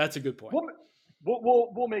 That's a good point.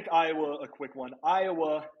 We'll make Iowa a quick one.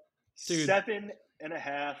 Iowa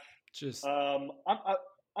 7.5. Just I'm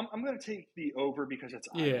going to take the over because it's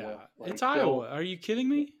Iowa. Yeah, it's Iowa. Are you kidding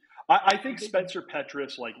me? I think Spencer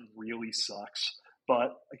Petras really sucks,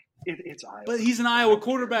 but it's Iowa. But he's an Iowa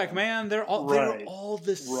quarterback, man. They're all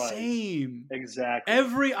the same. Exactly.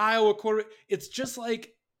 Every Iowa quarterback. It's just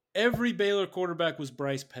like every Baylor quarterback was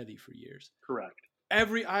Bryce Petty for years. Correct.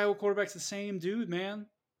 Every Iowa quarterback's the same dude, man.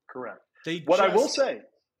 Correct. I will say,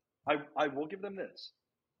 I will give them this.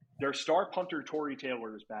 Their star punter, Torrey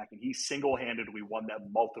Taylor, is back, and he single-handedly won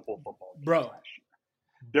them multiple football games last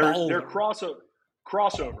year. Their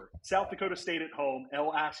crossover, South Dakota State at home,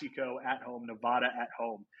 El Asico at home, Nevada at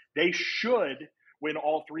home. They should, win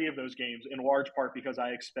all 3 of those games, in large part because I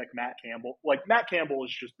expect Matt Campbell. Like, Matt Campbell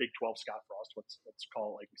is just Big 12 Scott Frost. Let's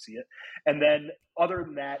call it like we see it. And then other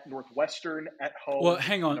than that, Northwestern at home. Well,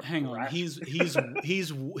 hang on.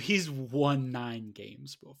 He's won 9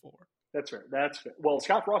 games before. That's fair. Well,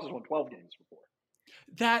 Scott Frost has won 12 games before.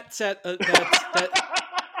 That's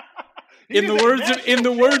in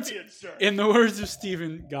the words of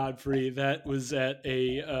Stephen Godfrey, that was at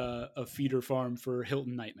a feeder farm for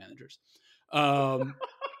Hilton night managers.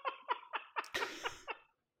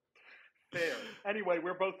 Fair. Anyway,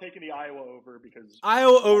 we're both taking the Iowa over because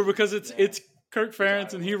it's Kirk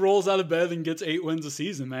Ferentz, and he rolls out of bed and gets 8 wins a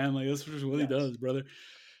season, man. Like, that's just what he does, brother.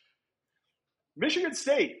 Michigan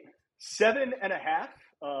State 7.5.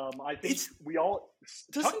 I think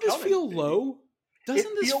doesn't this feel low?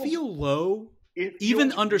 Doesn't this feel low?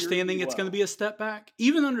 Even understanding it's going to be a step back,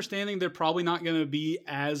 even understanding they're probably not going to be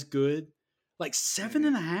as good, like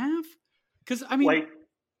 7.5. Because I mean, like,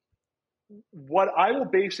 what I will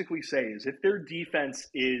basically say is, if their defense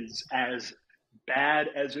is as bad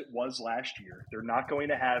as it was last year, they're not going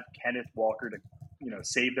to have Kenneth Walker to,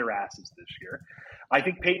 save their asses this year. I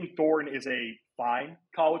think Peyton Thorne is a fine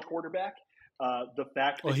college quarterback. The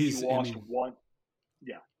fact that he lost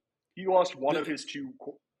one of his 2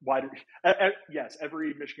 wide. Yes,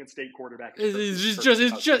 every Michigan State quarterback.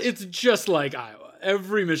 It's just like Iowa.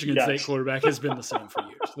 Every Michigan State quarterback has been the same for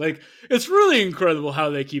years. Like, it's really incredible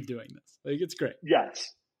how they keep doing this. Like, it's great.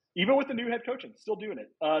 Yes, even with the new head coaching, still doing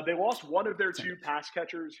it. They lost one of their 2 pass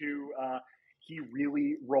catchers who he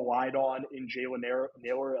really relied on in Jalen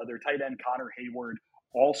Nailor. Their tight end Connor Hayward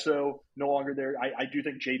also no longer there. I do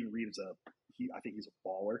think Jaden Reed I think he's a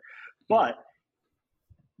baller, but.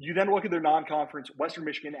 You then look at their non-conference, Western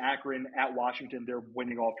Michigan, Akron, at Washington. They're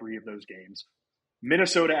winning all 3 of those games.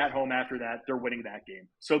 Minnesota at home after that, they're winning that game.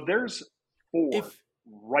 So there's 4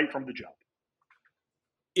 right from the jump.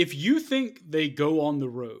 If you think they go on the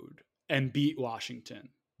road and beat Washington,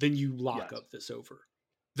 then you lock up this over.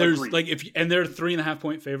 There's Agreed. And they're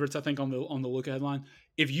 3.5-point favorites, I think, on the look ahead line.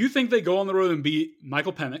 If you think they go on the road and beat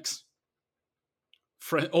Michael Penix,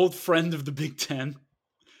 old friend of the Big Ten,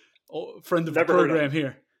 friend of the program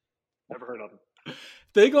here. Never heard of him.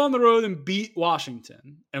 They go on the road and beat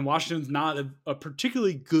Washington, and Washington's not a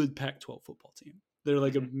particularly good Pac-12 football team. They're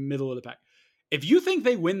like a middle of the pack. If you think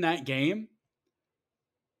they win that game,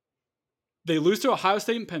 they lose to Ohio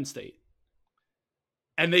State and Penn State,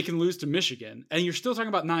 and they can lose to Michigan, and you're still talking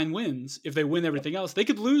about 9 wins. If they win everything else, they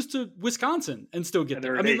could lose to Wisconsin and still get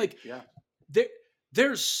there. I mean,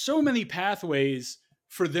 there's so many pathways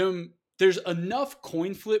for them. There's enough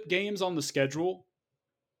coin flip games on the schedule.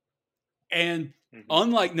 And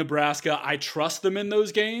unlike Nebraska, I trust them in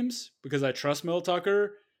those games because I trust Mel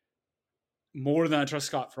Tucker more than I trust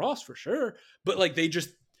Scott Frost for sure. But like, they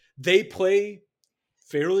play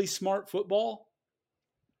fairly smart football.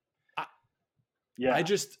 I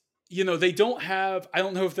just, they don't have, I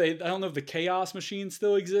don't know if the chaos machine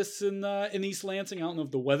still exists in East Lansing. I don't know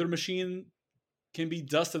if the weather machine can be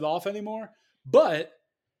dusted off anymore, but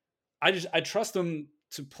I trust them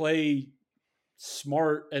to play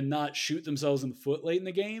smart and not shoot themselves in the foot late in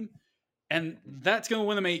the game. And that's going to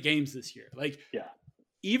win them 8 games this year. Like,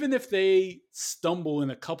 even if they stumble in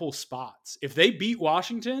a couple spots, if they beat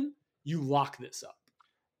Washington, you lock this up.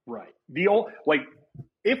 Right.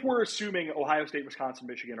 If we're assuming Ohio State, Wisconsin,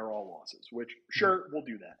 Michigan are all losses, which sure, we'll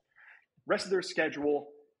do that. Rest of their schedule,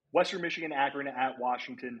 Western Michigan, Akron, at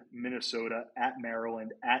Washington, Minnesota, at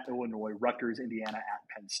Maryland, at Illinois, Rutgers, Indiana, at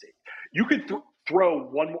Penn State. You could throw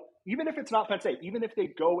one, even if it's not Penn State, even if they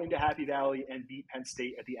go into Happy Valley and beat Penn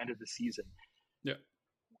State at the end of the season. Yeah,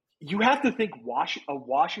 you have to think a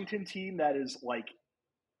Washington team that is like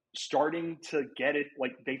starting to get it.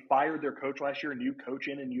 Like, they fired their coach last year, a new coach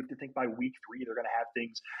in, and you have to think by week 3 they're going to have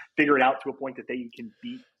things figured out to a point that they can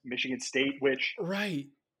beat Michigan State, which right.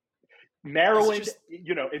 Maryland,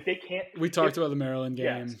 if they can't, we talked about the Maryland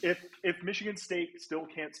game. Yes, if Michigan State still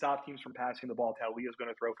can't stop teams from passing the ball, Taulia's going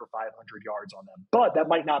to throw for 500 yards on them. But that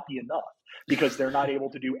might not be enough because they're not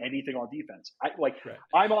able to do anything on defense.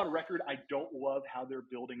 I'm on record. I don't love how they're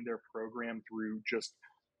building their program through just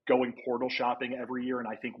going portal shopping every year. And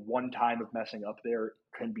I think one time of messing up there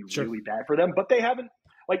can be really bad for them. But they haven't,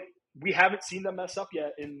 we haven't seen them mess up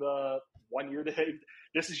yet in the 1 year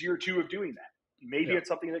this is year 2 of doing that. Maybe it's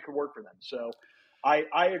something that could work for them. So I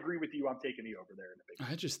agree with you. I'm taking the over there in the big.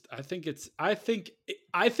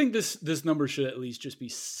 I think this number should at least just be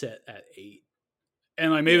set at 8,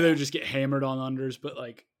 and maybe they'll just get hammered on unders. But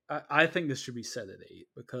I think this should be set at 8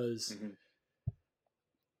 because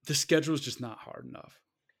the schedule is just not hard enough.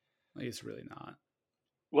 It's really not.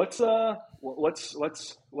 let's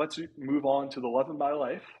move on to the love of my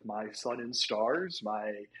life, my sun and stars,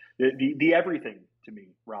 the everything to me,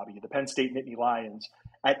 Robbie, the Penn State Nittany Lions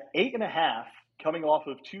at 8.5, coming off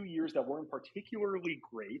of 2 years that weren't particularly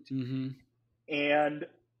great. Mm-hmm. And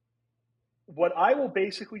what I will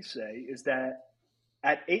basically say is that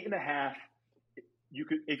at 8.5, you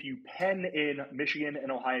could, if you pen in Michigan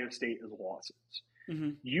and Ohio State as losses,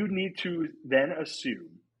 Mm-hmm. you need to then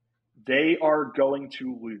assume they are going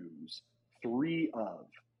to lose 3 of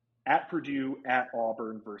at Purdue, at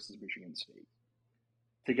Auburn versus Michigan State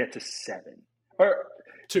to get to 7. Or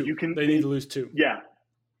 2. They need to lose 2. Yeah,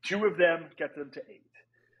 2 of them get them to 8.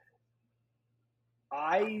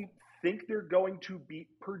 I think they're going to beat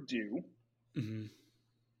Purdue. Mm-hmm.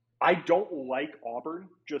 I don't like Auburn,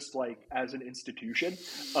 just like as an institution.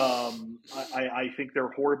 I think they're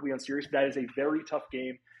horribly unserious. That is a very tough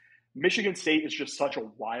game. Michigan State is just such a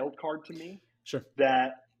wild card to me. Sure.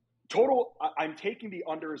 That I'm taking the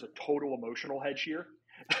under as a total emotional hedge here.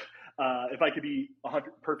 If I could be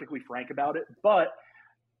perfectly frank about it, but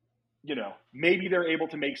maybe they're able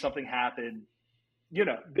to make something happen.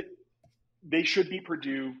 They should beat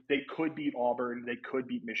Purdue. They could beat Auburn. They could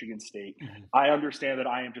beat Michigan State. Mm-hmm. I understand that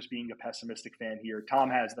I am just being a pessimistic fan here. Tom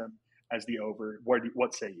has them as the over.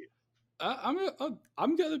 What say you?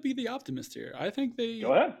 I'm gonna be the optimist here. I think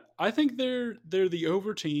Go ahead. I think they're the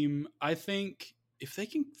over team. I think if they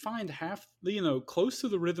can find half, close to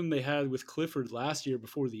the rhythm they had with Clifford last year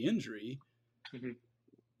before the injury, mm-hmm.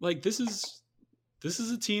 like this is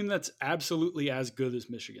a team that's absolutely as good as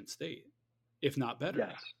Michigan State, if not better.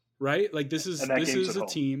 Yes. Right? Like this is a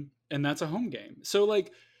team, and that's a home game. So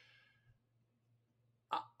like,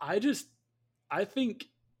 I think,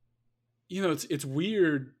 it's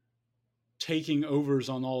weird taking overs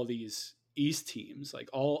on all of these East teams. Like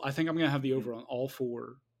I think I'm going to have the over on all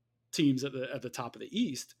 4 teams at the top of the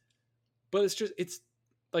East, but it's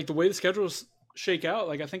like the way the schedules shake out.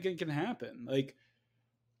 Like I think it can happen. Like,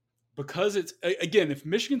 because it's, again, if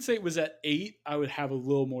Michigan State was at 8, I would have a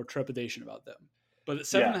little more trepidation about them. But at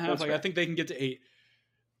 7.5, fair. I think they can get to 8.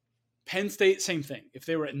 Penn State, same thing. If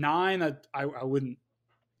they were at 9, I wouldn't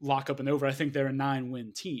lock up an over. I think they're a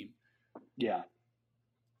 9-win team. Yeah.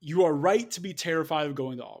 You are right to be terrified of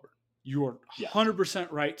going to Auburn. You are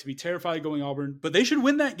 100% right to be terrified of going to Auburn, but they should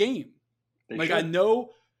win that game. I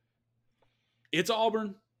know it's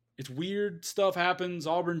Auburn. It's weird stuff happens.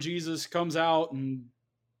 Auburn Jesus comes out and,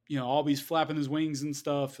 Albie's flapping his wings and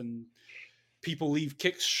stuff, and people leave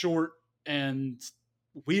kicks short. And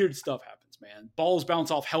weird stuff happens, man. Balls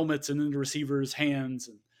bounce off helmets and into receivers' hands.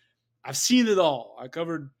 And I've seen it all. I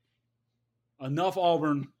covered enough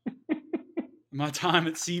Auburn in my time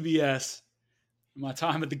at CBS, in my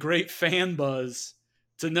time at the Great Fan Buzz,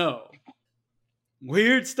 to know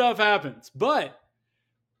weird stuff happens. But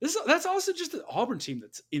that's also just an Auburn team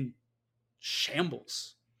that's in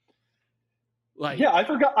shambles. I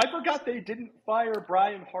forgot they didn't fire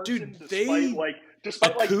Brian Harsin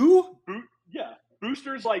despite a coup?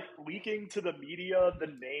 Boosters leaking to the media the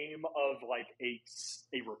name of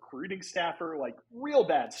a recruiting staffer, real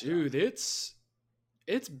bad stuff. Dude,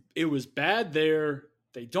 it was bad there.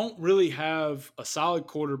 They don't really have a solid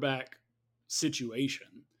quarterback situation.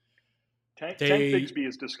 Tank Bigsby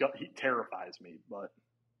is he terrifies me, but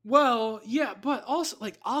but also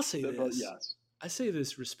I'll say this. But yes. I say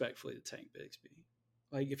this respectfully to Tank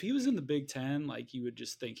Bigsby. If he was in the Big Ten, you would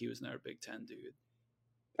just think he was another Big Ten dude.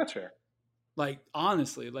 That's fair.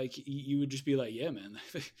 Honestly, you would just be like, yeah, man.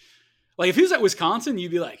 If he was at Wisconsin, you'd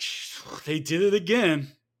be like, they did it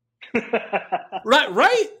again.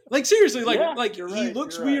 right? Seriously, he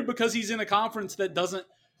looks weird because he's in a conference that doesn't,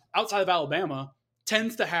 outside of Alabama,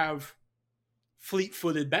 tends to have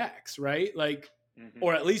fleet-footed backs, right? Mm-hmm.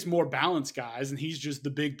 Or at least more balanced guys, and he's just the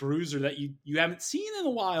big bruiser that you haven't seen in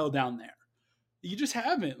a while down there. You just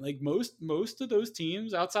haven't. Most of those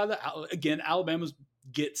teams outside Alabama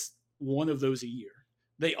gets one of those a year.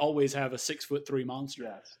 They always have a 6'3" monster.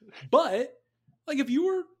 Yes. But if he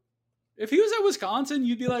was at Wisconsin,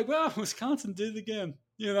 you'd be like, well, Wisconsin did it again.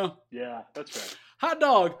 Yeah, that's fair. Hot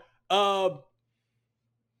dog.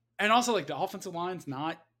 And also the offensive line's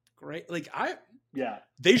not great.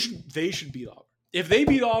 They should beat Auburn. If they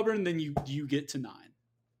beat Auburn, then you get to 9.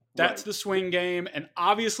 That's the swing game, and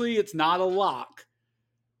obviously it's not a lock.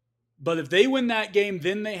 But if they win that game,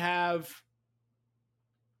 then they have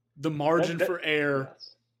the margin for error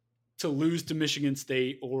to lose to Michigan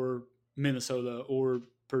State or Minnesota or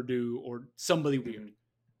Purdue or somebody weird.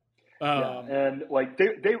 And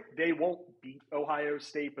they won't beat Ohio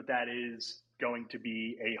State, but that is going to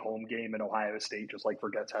be a home game, and Ohio State just like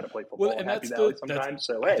forgets how to play Well, football and in Happy that's Valley the sometimes.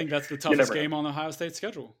 So I hey, think that's the you toughest never know. game on Ohio State's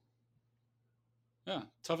schedule. Yeah,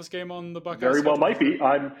 toughest game on the Buckeyes Very well schedule. might be.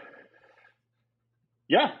 I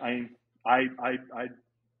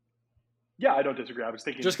don't disagree. I was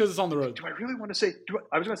thinking just because it's on the road. Do I really want to say? Do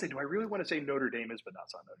I really want to say Notre Dame is, but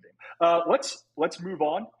that's not Notre Dame. Let's move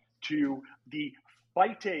on to the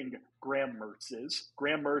Fighting Graham Mertzes.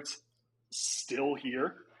 Graham Mertz still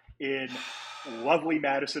here in lovely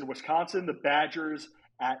Madison, Wisconsin. The Badgers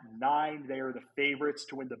at 9. They are the favorites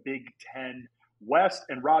to win the Big Ten West.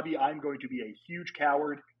 And Robbie, I'm going to be a huge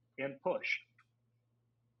coward and push.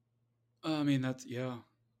 I mean, I think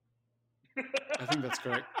that's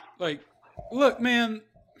correct. Like, look, man,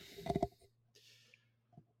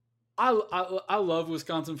 I love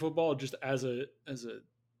Wisconsin football just as a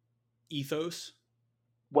ethos.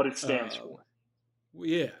 What it stands for.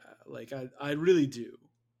 Yeah, like I really do.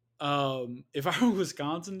 If I were a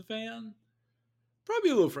Wisconsin fan,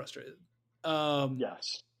 probably a little frustrated.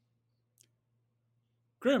 Yes.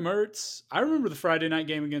 Graham Mertz, I remember the Friday night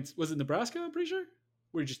game against, was it Nebraska, I'm pretty sure?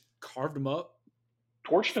 We just carved them up.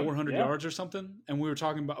 Torched 400 yards or something. And we were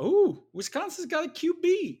talking about, Wisconsin's got a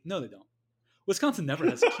QB. No, they don't. Wisconsin never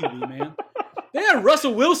has a QB, man. They had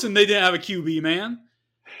Russell Wilson. They didn't have a QB, man.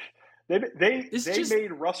 They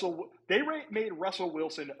made Russell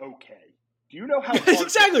Wilson okay. Do you know how hard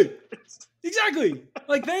exactly.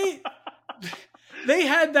 Like they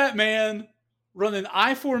had that man running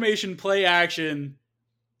I formation play action,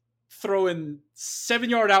 throwing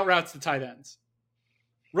 7-yard out routes to tight ends.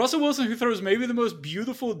 Russell Wilson, who throws maybe the most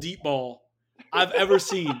beautiful deep ball I've ever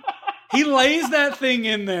seen. He lays that thing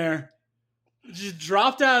in there, just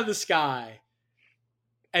dropped out of the sky,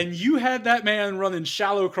 and you had that man running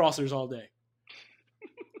shallow crossers all day.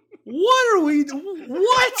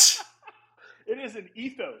 What? It is an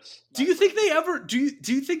ethos. Do you think they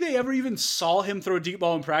ever even saw him throw a deep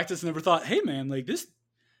ball in practice and never thought, hey man, like this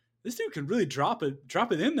dude could really drop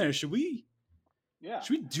it in there. Should we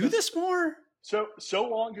do this more? So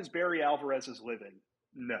long as Barry Alvarez is living,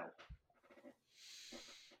 no.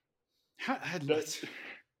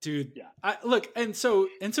 Dude, yeah. Look, and so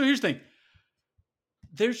here's the thing.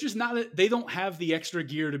 There's just they don't have the extra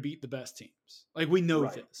gear to beat the best teams. Like, we know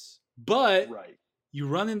this. But you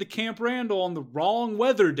run into Camp Randall on the wrong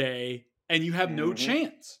weather day and you have no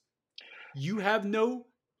chance. You have no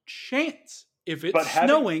chance. If it's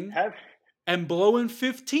snowing and blowing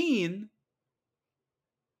 15,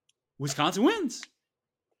 Wisconsin wins.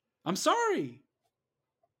 I'm sorry.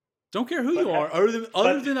 Don't care who you are,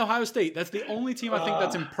 other than Ohio State. That's the only team I think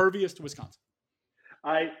that's impervious to Wisconsin.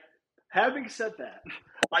 Having said that,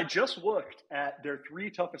 I just looked at their 3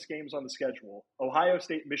 toughest games on the schedule: Ohio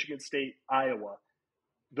State, Michigan State, Iowa.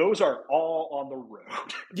 Those are all on the road.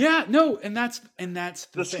 Yeah, no, and that's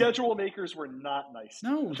the schedule makers were not nice.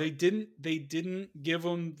 No, they didn't give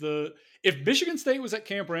them the. If Michigan State was at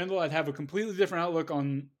Camp Randall, I'd have a completely different outlook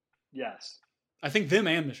on. Yes, I think them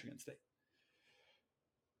and Michigan State.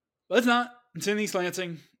 But it's not. It's in East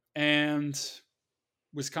Lansing, and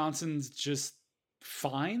Wisconsin's just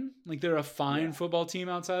fine. Like, they're a fine football team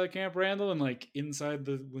outside of Camp Randall, and like inside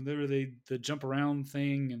whenever the jump around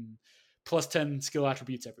thing and plus 10 skill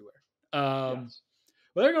attributes everywhere. Well,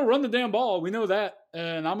 they're gonna run the damn ball. We know that,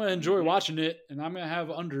 and I'm gonna enjoy watching it, and I'm gonna have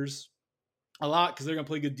unders a lot because they're gonna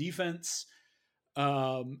play good defense.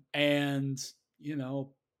 And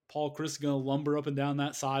Paul Chris is gonna lumber up and down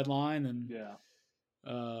that sideline and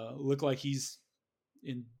look like he's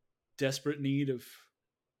in desperate need of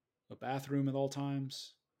a bathroom at all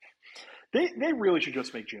times. They really should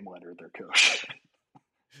just make Jim Leonard their coach.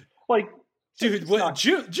 Like, dude, what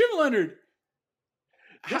Jim Leonard?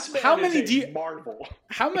 How many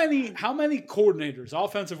coordinators,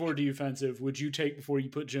 offensive or defensive, would you take before you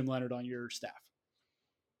put Jim Leonard on your staff?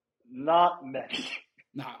 Not many.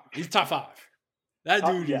 No, he's top 5. That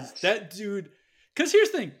dude. Because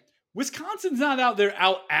here's the thing: Wisconsin's not out there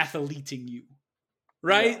out-athleting you,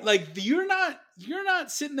 right? No. Like, you're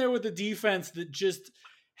not sitting there with a defense that just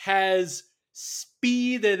has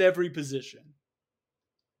speed at every position.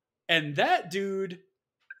 And that dude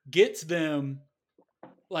gets them,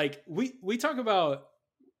 like, we talk about,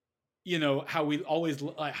 how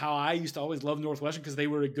I used to always love Northwestern because they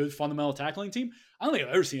were a good fundamental tackling team. I don't think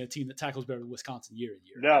I've ever seen a team that tackles better than Wisconsin year in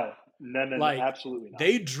year. No, like, absolutely not.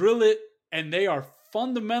 They drill it, and they are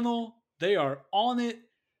fundamental. They are on it.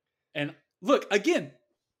 And look, again,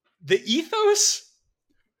 the ethos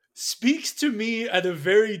speaks to me at a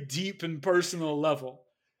very deep and personal level.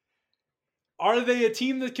 Are they a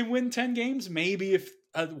team that can win 10 games? Maybe if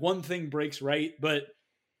one thing breaks right, but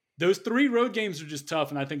those 3 road games are just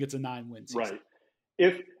tough, and I think it's a 9-win season.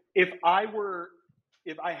 Right. If I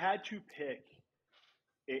had to pick,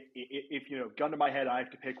 if gun to my head, I have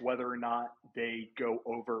to pick whether or not they go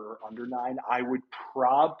over or under 9. I would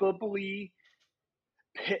probably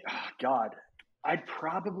pick. Oh God, I'd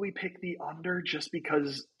probably pick the under just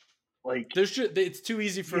because, like, it's too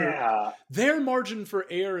easy for their margin for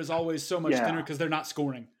error is always so much thinner because they're not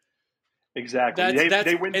scoring. Exactly.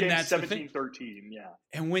 They win games 17-13. Yeah.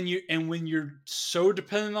 And when you're so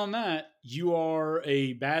dependent on that, you are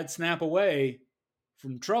a bad snap away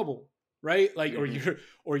from trouble, right? Like,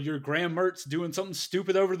 or you're Graham Mertz doing something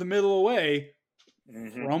stupid over the middle away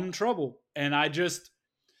from trouble. And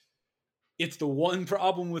it's the one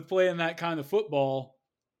problem with playing that kind of football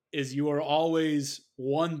is you are always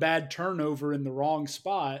one bad turnover in the wrong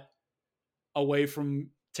spot away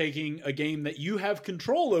from taking a game that you have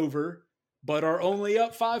control over, but are only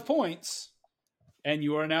up 5 points, and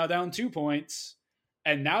you are now down 2 points,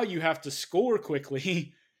 and now you have to score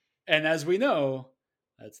quickly. And as we know,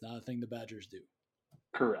 that's not a thing the Badgers do.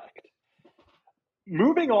 Correct.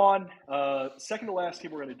 Moving on, second to last team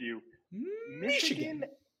we're going to do, Michigan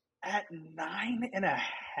at 9.5.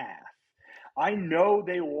 I know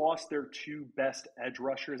they lost their 2 best edge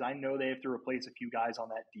rushers. I know they have to replace a few guys on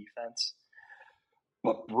that defense.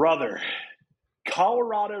 But, brother,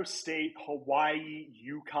 Colorado State, Hawaii,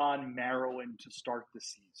 UConn, Maryland to start the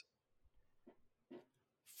season.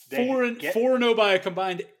 4-0 by a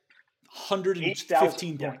combined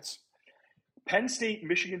 115 points. Penn State,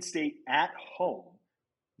 Michigan State at home.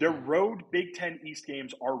 Their road Big Ten East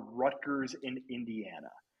games are Rutgers and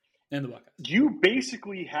Indiana. And the Buckeyes. You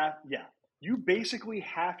basically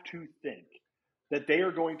have to think that they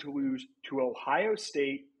are going to lose to Ohio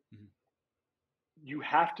State. You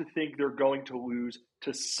have to think they're going to lose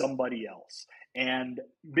to somebody else. And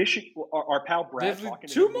Michigan, our pal Brad, talking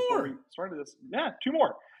to 2 more. We started this. Yeah, 2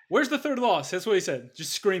 more. Where's the third loss? That's what he said,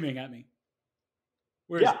 just screaming at me.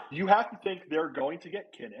 You have to think they're going to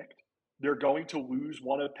get Kinnicked. They're going to lose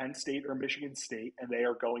one of Penn State or Michigan State, and they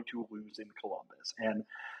are going to lose in Columbus. And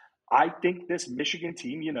I think this Michigan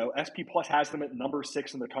team, SP Plus has them at number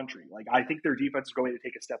 6 in the country. Like, I think their defense is going to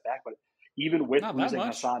take a step back, but even with losing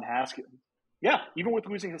Hassan Haskins,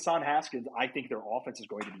 I think their offense is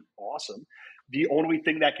going to be awesome. The only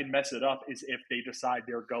thing that can mess it up is if they decide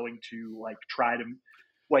they're going to try and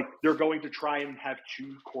have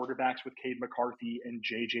 2 quarterbacks with Cade McNamara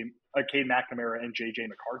and JJ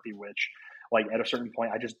McCarthy, which, at a certain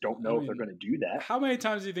point, I just don't know if they're going to do that. How many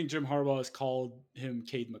times do you think Jim Harbaugh has called him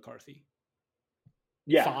Cade McCarthy?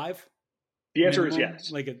 Yeah. 5? The answer is yes.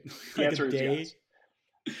 The answer is yes.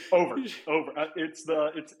 Over. It's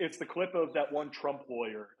the clip of that one Trump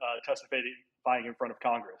lawyer testifying in front of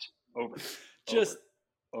Congress. Over. Constant.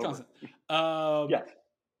 Yes.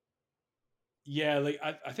 Yeah,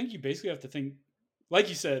 I think you basically have to think, like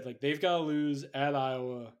you said, they've got to lose at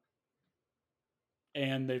Iowa,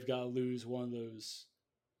 and they've got to lose one of those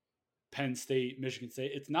Penn State, Michigan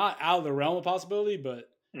State. It's not out of the realm of possibility, but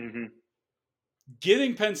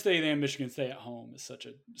getting Penn State and Michigan State at home is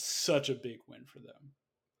such a big win for them.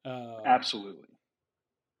 Absolutely.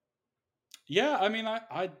 Yeah, I mean,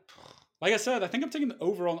 I like I said, I think I'm taking the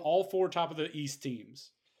over on all 4 top of the East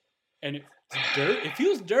teams, and it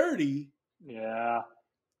feels dirty. Yeah,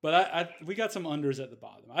 but we got some unders at the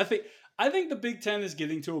bottom. I think the Big Ten is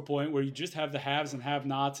getting to a point where you just have the haves and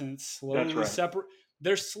have-nots, and it's slowly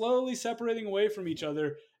They're slowly separating away from each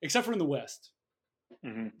other, except for in the West.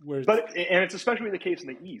 And it's especially the case in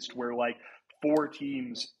the East, where 4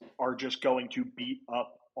 teams are just going to beat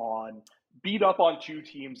up on 2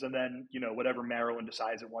 teams, and then whatever Maryland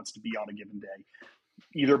decides it wants to be on a given day,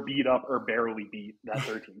 either beat up or barely beat that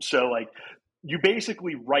third team. So you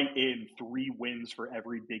basically write in 3 wins for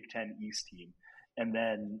every Big Ten East team, and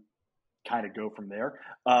then kind of go from there.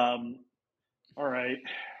 All right,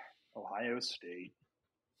 Ohio State,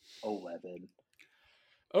 11.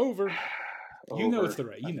 Over. You know it's the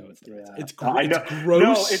right. Yeah. It's gross. No,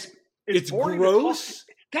 it's gross.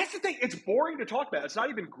 That's the thing. It's boring to talk about. It's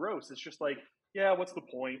not even gross. It's just what's the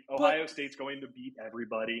point? Ohio State's going to beat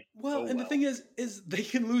everybody. The thing is they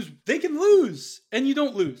can lose. They can lose, and you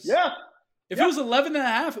don't lose. Yeah. If it was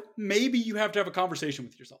 11.5, maybe you have to have a conversation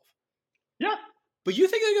with yourself. Yeah. But you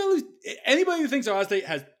think they're going to lose? Anybody who thinks Ohio State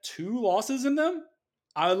has 2 losses in them,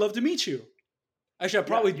 I would love to meet you. Actually,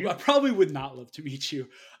 I probably would not love to meet you.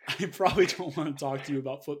 I probably don't want to talk to you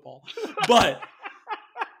about football. But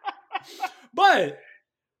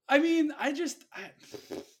I mean,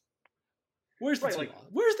 where's the 2 losses?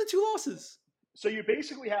 Where's the 2 losses? So you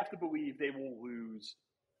basically have to believe they will lose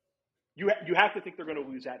you have to think they're going to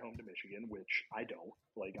lose at home to Michigan, which I don't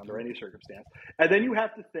like under any circumstance. And then you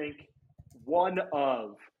have to think one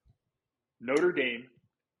of Notre Dame.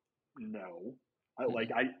 No,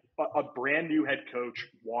 a brand new head coach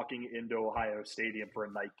walking into Ohio Stadium for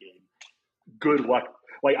a night game. Good luck.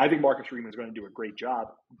 Like, I think Marcus Freeman is going to do a great job.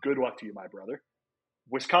 Good luck to you, my brother.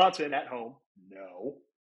 Wisconsin at home. No.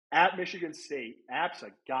 At Michigan State.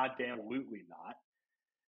 Abso-goddamn-lutely not.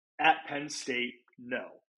 At Penn State. No.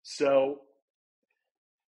 So,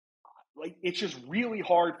 like, it's just really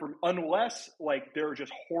hard for, unless, like, there are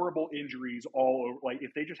just horrible injuries all over. Like,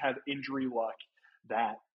 if they just have injury luck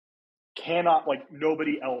that cannot, like,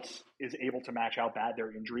 nobody else is able to match how bad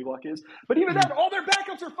their injury luck is. But even that, all their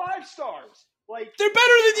backups are 5 stars. Like, they're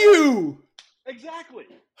better than you. Exactly.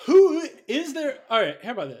 Who is there? All right,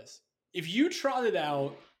 how about this? If you trotted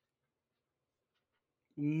out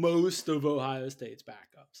most of Ohio State's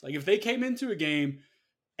backups, like if they came into a game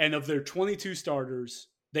and of their 22 starters,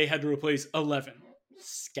 they had to replace 11,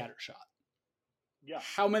 scattershot. Yeah.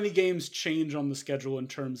 How many games change on the schedule in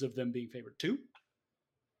terms of them being favored? 2?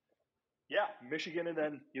 Yeah, Michigan, and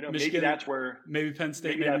then Michigan, maybe that's where maybe Penn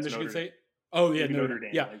State, maybe Michigan State. Oh yeah, Notre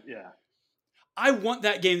Dame. Yeah, yeah. I want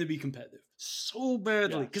that game to be competitive so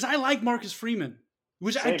badly because I like Marcus Freeman,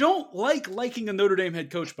 which I don't liking a Notre Dame head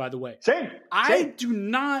coach. By the way, I do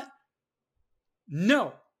not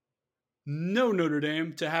know Notre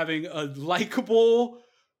Dame to having a likable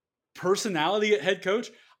personality at head coach.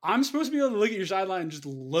 I'm supposed to be able to look at your sideline and just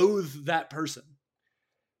loathe that person.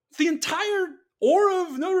 The entire aura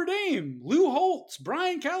of Notre Dame, Lou Holtz,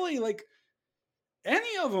 Brian Kelly, like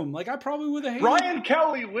any of them, like I probably would have hated. Brian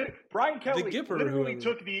Kelly Gipper,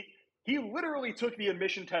 literally took the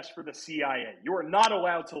admission test for the CIA. You are not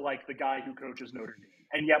allowed to like the guy who coaches Notre Dame,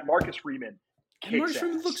 and yet Marcus Freeman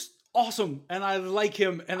looks awesome, and I like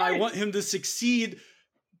him, and I want him to succeed,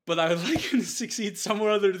 but I would like him to succeed somewhere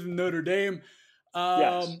other than Notre Dame.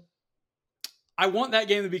 Yes. I want that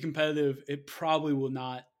game to be competitive. It probably will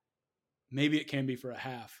not. Maybe it can be for a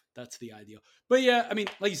half. That's the ideal. But yeah, I mean,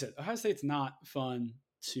 like you said, Ohio State's not fun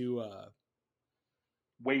to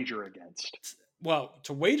wager against. Well,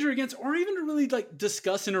 to wager against, or even to really like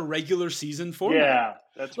discuss in a regular season format. Yeah,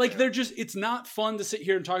 that's like fair. it's not fun to sit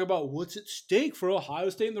here and talk about what's at stake for Ohio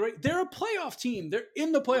State in the right. They're a playoff team. They're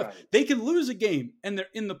in the playoff. Right. They can lose a game and they're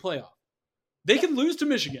in the playoff. They can lose to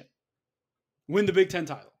Michigan, win the Big Ten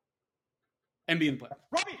title, and be in the playoff.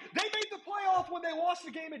 Robbie, they made the playoff when they lost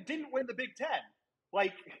the game and didn't win the Big Ten.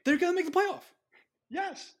 Like, they're gonna make the playoff.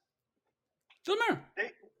 Yes. Doesn't matter.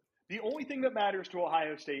 The only thing that matters to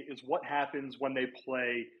Ohio State is what happens when they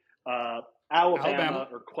play Alabama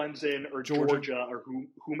or Clemson or Georgia or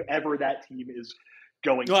whomever that team is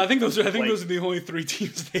going to. I think those are the only 3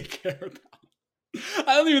 teams they care about.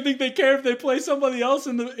 I don't even think they care if they play somebody else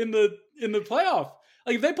in the playoff.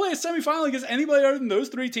 Like if they play a semifinal against anybody other than those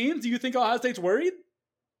 3 teams, do you think Ohio State's worried?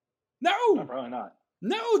 No, probably not.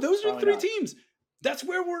 No, those are the 3 teams. That's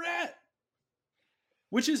where we're at.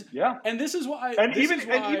 Which is and this is why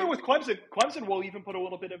even with Clemson will even put a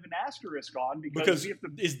little bit of an asterisk on because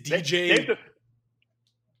is DJ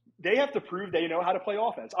they have to prove they know how to play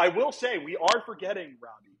offense. I will say we are forgetting,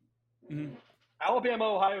 Robbie. Mm-hmm. Alabama,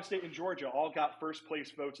 Ohio State, and Georgia all got first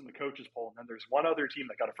place votes in the coaches poll, and then there's one other team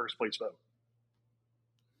that got a first place vote.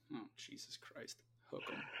 Oh, Jesus Christ. Hook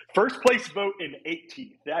 'em. First place vote in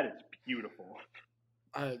 18th. That is beautiful.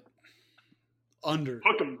 Under.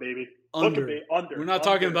 Hook 'em, baby. Under. Under. We're not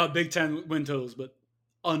talking about Big Ten win totals, but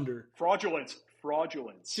under. Fraudulence.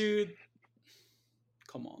 Dude.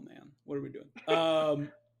 Come on, man. What are we doing?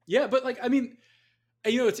 Yeah, but like, I mean,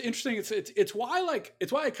 it's interesting. It's why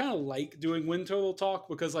I kind of like doing win total talk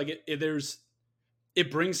because like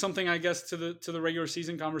it brings something, I guess, to the regular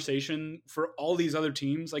season conversation for all these other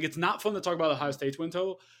teams. Like it's not fun to talk about Ohio State's win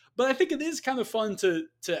total, but I think it is kind of fun to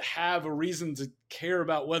have a reason to care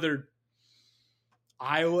about whether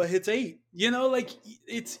Iowa hits 8. Like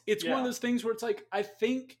it's one of those things where it's like, I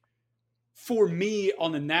think for me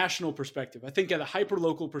on the national perspective, I think at a hyper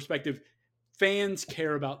local perspective, fans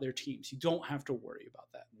care about their teams. You don't have to worry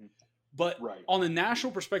about that. But on the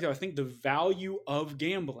national perspective, I think the value of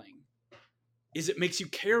gambling is it makes you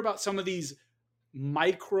care about some of these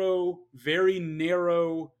micro, very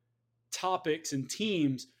narrow topics and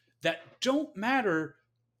teams that don't matter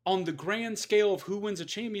on the grand scale of who wins a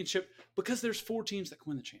championship because there's 4 teams that can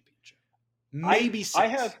win the championship. Maybe 6.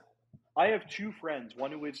 I have 2 friends,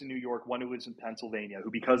 one who lives in New York, one who lives in Pennsylvania,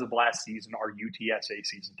 who because of last season are UTSA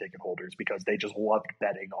season ticket holders because they just loved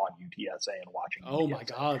betting on UTSA and watching Oh UTSA. my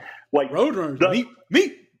God. Like Roadrunners, meet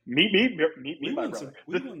me, my brother.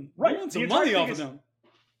 We won some money off of them.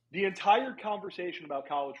 the entire conversation about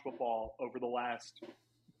college football over the last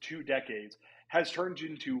 2 decades has turned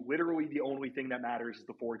into literally the only thing that matters is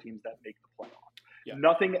the 4 teams that make the playoff. Yeah.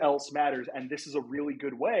 Nothing else matters. And this is a really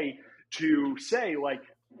good way to say, like,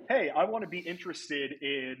 hey, I want to be interested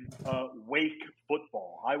in Wake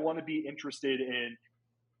football. I want to be interested in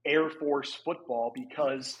Air Force football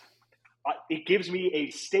because it gives me a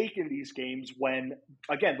stake in these games when,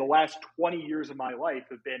 again, the last 20 years of my life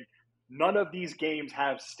have been none of these games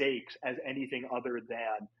have stakes as anything other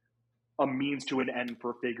than a means to an end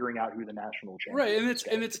for figuring out who the national champion is.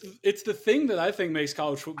 Right, and it's the thing that I think makes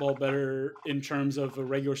college football better in terms of a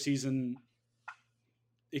regular season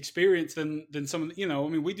experience than some, you know, I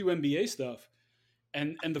mean, we do NBA stuff,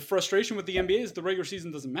 and the frustration with the NBA is the regular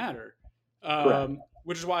season doesn't matter,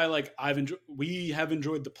 which is why we have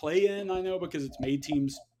enjoyed the play-in. I know because it's made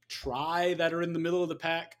teams try that are in the middle of the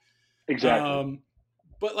pack. Exactly.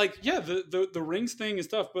 But like, yeah, the rings thing is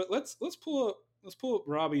tough. But let's pull up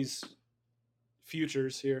Robbie's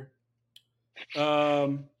futures here.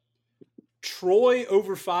 Troy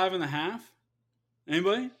over 5.5.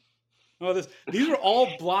 Anybody? Oh, these are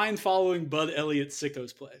all blind following Bud Elliott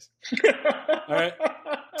sickos plays. All right.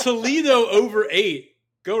 Toledo over 8.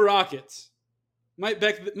 Go Rockets. Might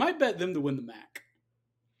bet them to win the MAC.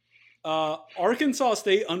 Arkansas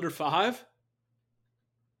State under 5.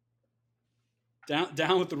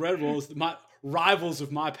 Down with the Red Wolves, my rivals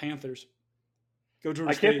of my Panthers. Go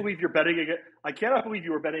Georgia State. I cannot believe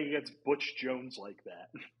you were betting against Butch Jones like that.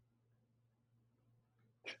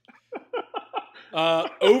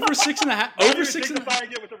 Over 6.5. Over 6.5.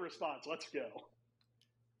 Get with a response. Let's go.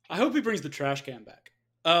 I hope he brings the trash can back.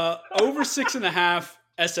 Over 6.5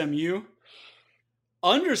 SMU.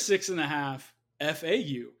 Under 6.5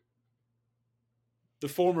 FAU. The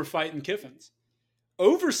former Fighting Kiffins.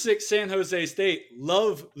 Over 6 San Jose State.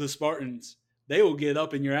 Love the Spartans. They will get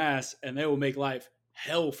up in your ass and they will make life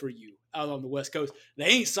hell for you out on the West Coast. They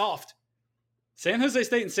ain't soft. San Jose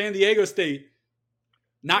State and San Diego State.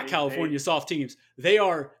 Not California soft teams. They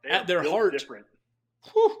are at their heart. Different.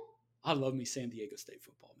 Whew, I love me San Diego State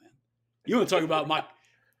football, man. You want to talk about my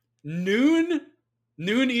noon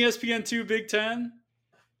ESPN2 Big Ten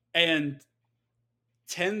and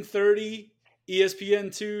 10:30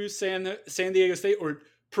 ESPN2 San Diego State, or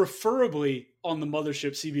preferably on the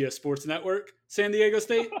mothership CBS Sports Network, San Diego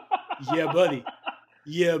State. Yeah, buddy.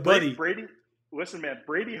 Yeah, buddy. Brady, listen, man,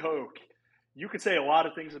 Brady Hoke. You could say a lot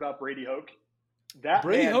of things about Brady Hoke.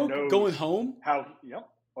 Brady Hoke going home? How? Yep.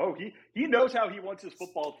 Oh, he knows how he wants his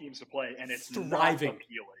football teams to play, and it's thriving. Not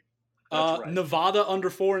appealing. Right. Nevada under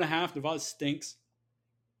 4.5. Nevada stinks.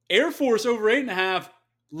 Air Force over 8.5.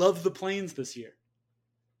 Love the Plains this year.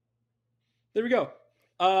 There we go.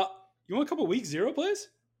 You want a couple week 0 plays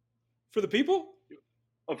for the people?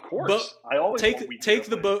 Of course. I always take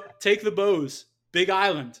the Bows. Big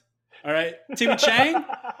Island. All right. Timmy Chang.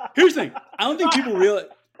 Here's the thing. I don't think people realize.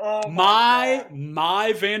 Oh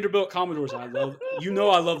my Vanderbilt Commodores. I love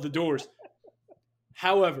the Doors.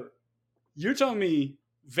 However, you're telling me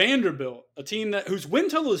Vanderbilt, a team whose win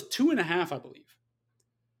total is 2.5, I believe,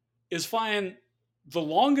 is flying the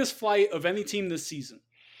longest flight of any team this season,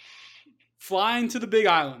 flying to the Big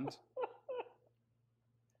Island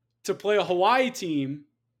to play a Hawaii team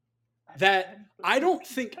that I don't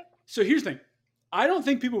think. So here's the thing. I don't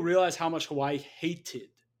think people realize how much Hawaii hated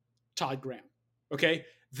Todd Graham. Okay.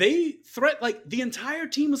 The entire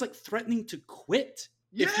team was like threatening to quit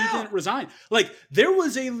if he didn't resign. Like there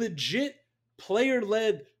was a legit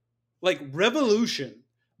player-led like revolution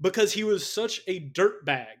because he was such a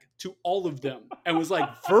dirtbag to all of them and was like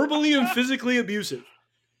verbally and physically abusive.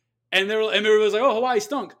 And everybody was like, "Oh, Hawaii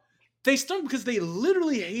stunk." They stunk because they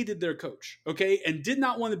literally hated their coach, okay, and did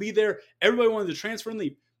not want to be there. Everybody wanted to transfer and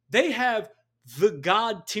leave. They have the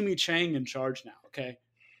god Timmy Chang in charge now, okay?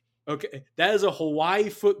 Okay, that is a Hawaii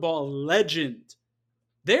football legend.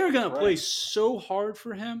 They're going to play so hard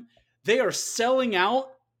for him. They are selling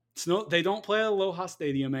out. They don't play at Aloha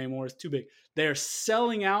Stadium anymore. It's too big. They're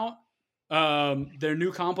selling out their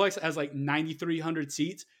new complex. It has like 9,300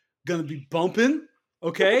 seats. Going to be bumping,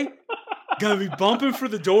 okay? Going to be bumping for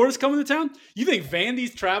the Doors coming to town. You think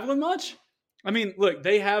Vandy's traveling much? I mean, look,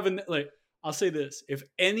 they have I'll say this. If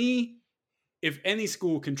any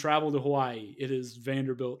school can travel to Hawaii, it is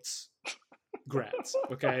Vanderbilt's grads.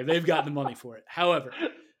 Okay, they've got the money for it. However,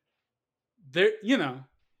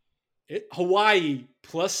 Hawaii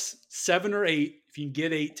plus 7 or 8. If you can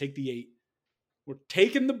get 8, take the 8. We're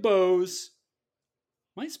taking the Bows.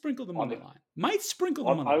 Might sprinkle the money line. Might sprinkle the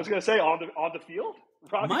money line. I was going to say on the field.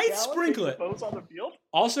 Robbie Might Callan sprinkle taking it. the pose on the field.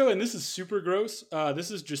 Also, and this is super gross. This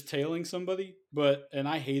is just tailing somebody, and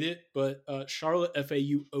I hate it. But Charlotte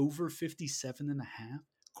FAU over 57.5.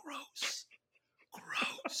 Gross.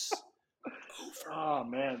 Over. Oh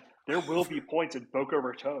man, there will be points in Boca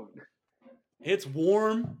Raton. It's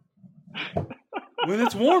warm. When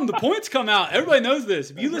it's warm, the points come out. Everybody knows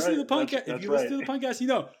this. If you listen to the podcast, listen to the podcast, you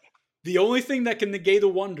know the only thing that can negate a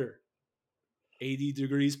wonder, 80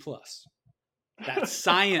 degrees plus. That's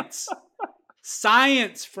science.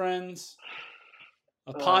 Science, friends.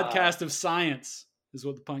 A podcast of science is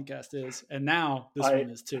what the podcast is, and now this one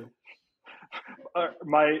is too.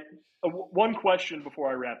 One question before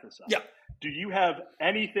I wrap this up. Yeah. Do you have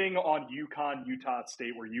anything on UConn, Utah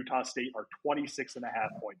State, where Utah State are 26.5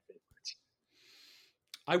 point favorites?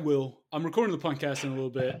 I will. I'm recording the podcast in a little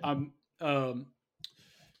bit. I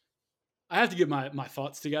have to get my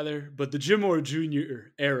thoughts together, but the Jim Mora Jr.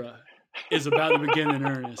 era is about to begin in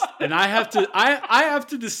earnest, and I have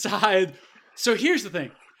to decide. So here's the thing: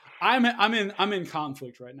 I'm in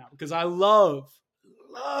conflict right now because I love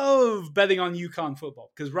betting on UConn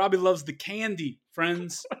football because Robbie loves the candy,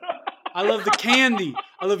 friends. I love the candy.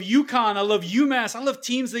 I love UConn. I love UMass. I love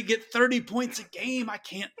teams that get 30 points a game. I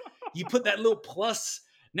can't. You put that little plus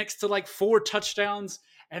next to like 4 touchdowns,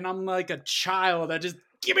 and I'm like a child. I just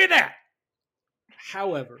give me that.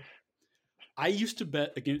 However, I used to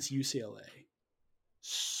bet against UCLA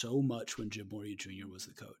so much when Jim Mora Jr. was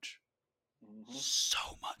the coach. Mm-hmm.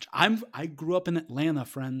 So much. I grew up in Atlanta,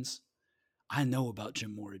 friends. I know about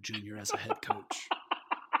Jim Mora Jr. as a head coach.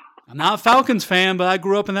 I'm not a Falcons fan, but I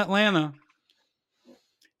grew up in Atlanta.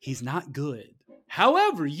 He's not good.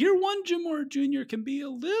 However, year one Jim Mora Jr. can be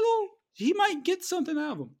he might get something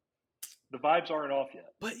out of him. The vibes aren't off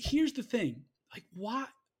yet. But here's the thing. Like, why?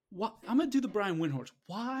 I'm going to do the Brian Windhorst.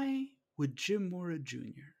 Why would Jim Mora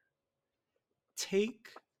Jr. take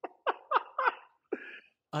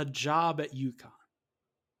a job at UConn?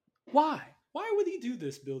 Why? Why would he do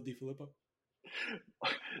this, Bill DiFilippo?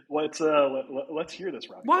 Let's hear this,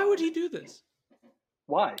 Robbie. Why would he do this?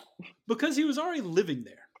 Why? Because he was already living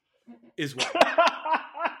there, is why.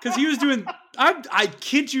 Because he was doing, I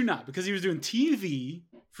kid you not, because he was doing TV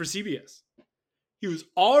for CBS. He was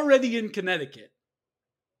already in Connecticut.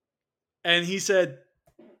 And he said,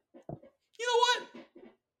 you know what?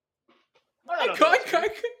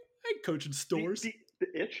 I coach in stores. The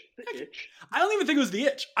itch. I don't even think it was the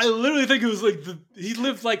itch. I literally think it was like he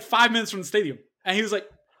lived like 5 minutes from the stadium. And he was like,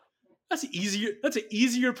 that's an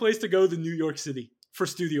easier place to go than New York City for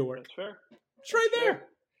studio work. That's fair. It's right there. Fair.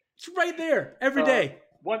 It's right there every day.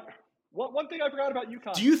 One thing I forgot about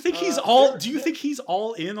UConn. Do you think he's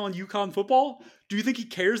all in on UConn football? Do you think he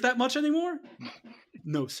cares that much anymore?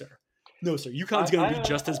 No, sir. UConn's going to be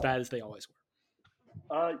just as bad as they always were.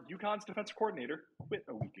 UConn's defensive coordinator quit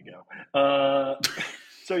a week ago.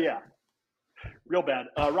 So yeah, real bad.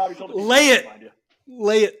 Robbie told me Lay it.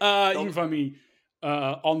 You can find me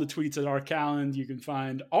on the tweets at rcalland. You can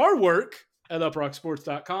find our work at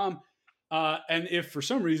uprocksports.com. And if for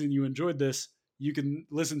some reason you enjoyed this, you can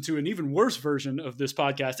listen to an even worse version of this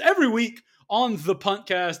podcast every week on the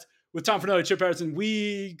Puntcast with Tom Fernelli, Chip Harrison.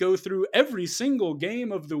 We go through every single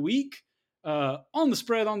game of the week on the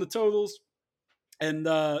spread, on the totals. And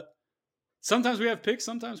sometimes we have picks,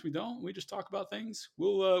 sometimes we don't. We just talk about things.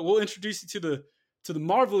 We'll introduce you to the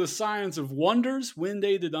marvelous science of wonders,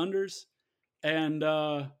 win-dated unders. And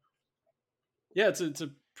it's a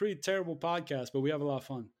pretty terrible podcast, but we have a lot of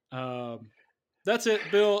fun. That's it,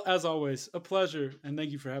 Bill. As always, a pleasure, and thank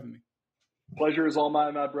you for having me. Pleasure is all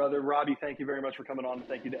mine, my brother. Robbie, thank you very much for coming on, and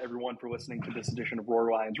thank you to everyone for listening to this edition of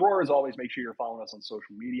Roar Lions Roar. As always, make sure you're following us on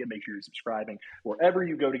social media. Make sure you're subscribing wherever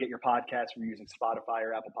you go to get your podcasts. If you're using Spotify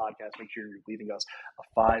or Apple Podcasts, make sure you're leaving us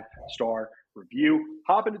a 5-star review.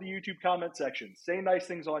 Hop into the YouTube comment section. Say nice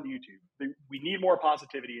things on YouTube. We need more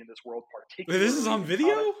positivity in this world, particularly. Wait, this is on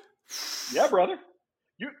video? Yeah, brother.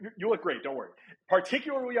 You look great. Don't worry.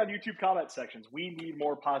 Particularly on YouTube comment sections, we need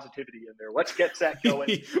more positivity in there. Let's get that going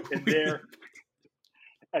in there.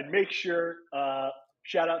 And make sure,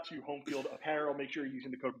 shout out to Home Field Apparel. Make sure you're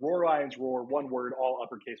using the code ROARLIONSROAR, one word, all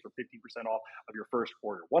uppercase, for 15% off of your first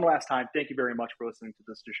order. One last time, thank you very much for listening to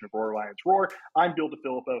this edition of Roar Lions Roar. I'm Bill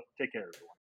DiFilippo. Take care, everyone.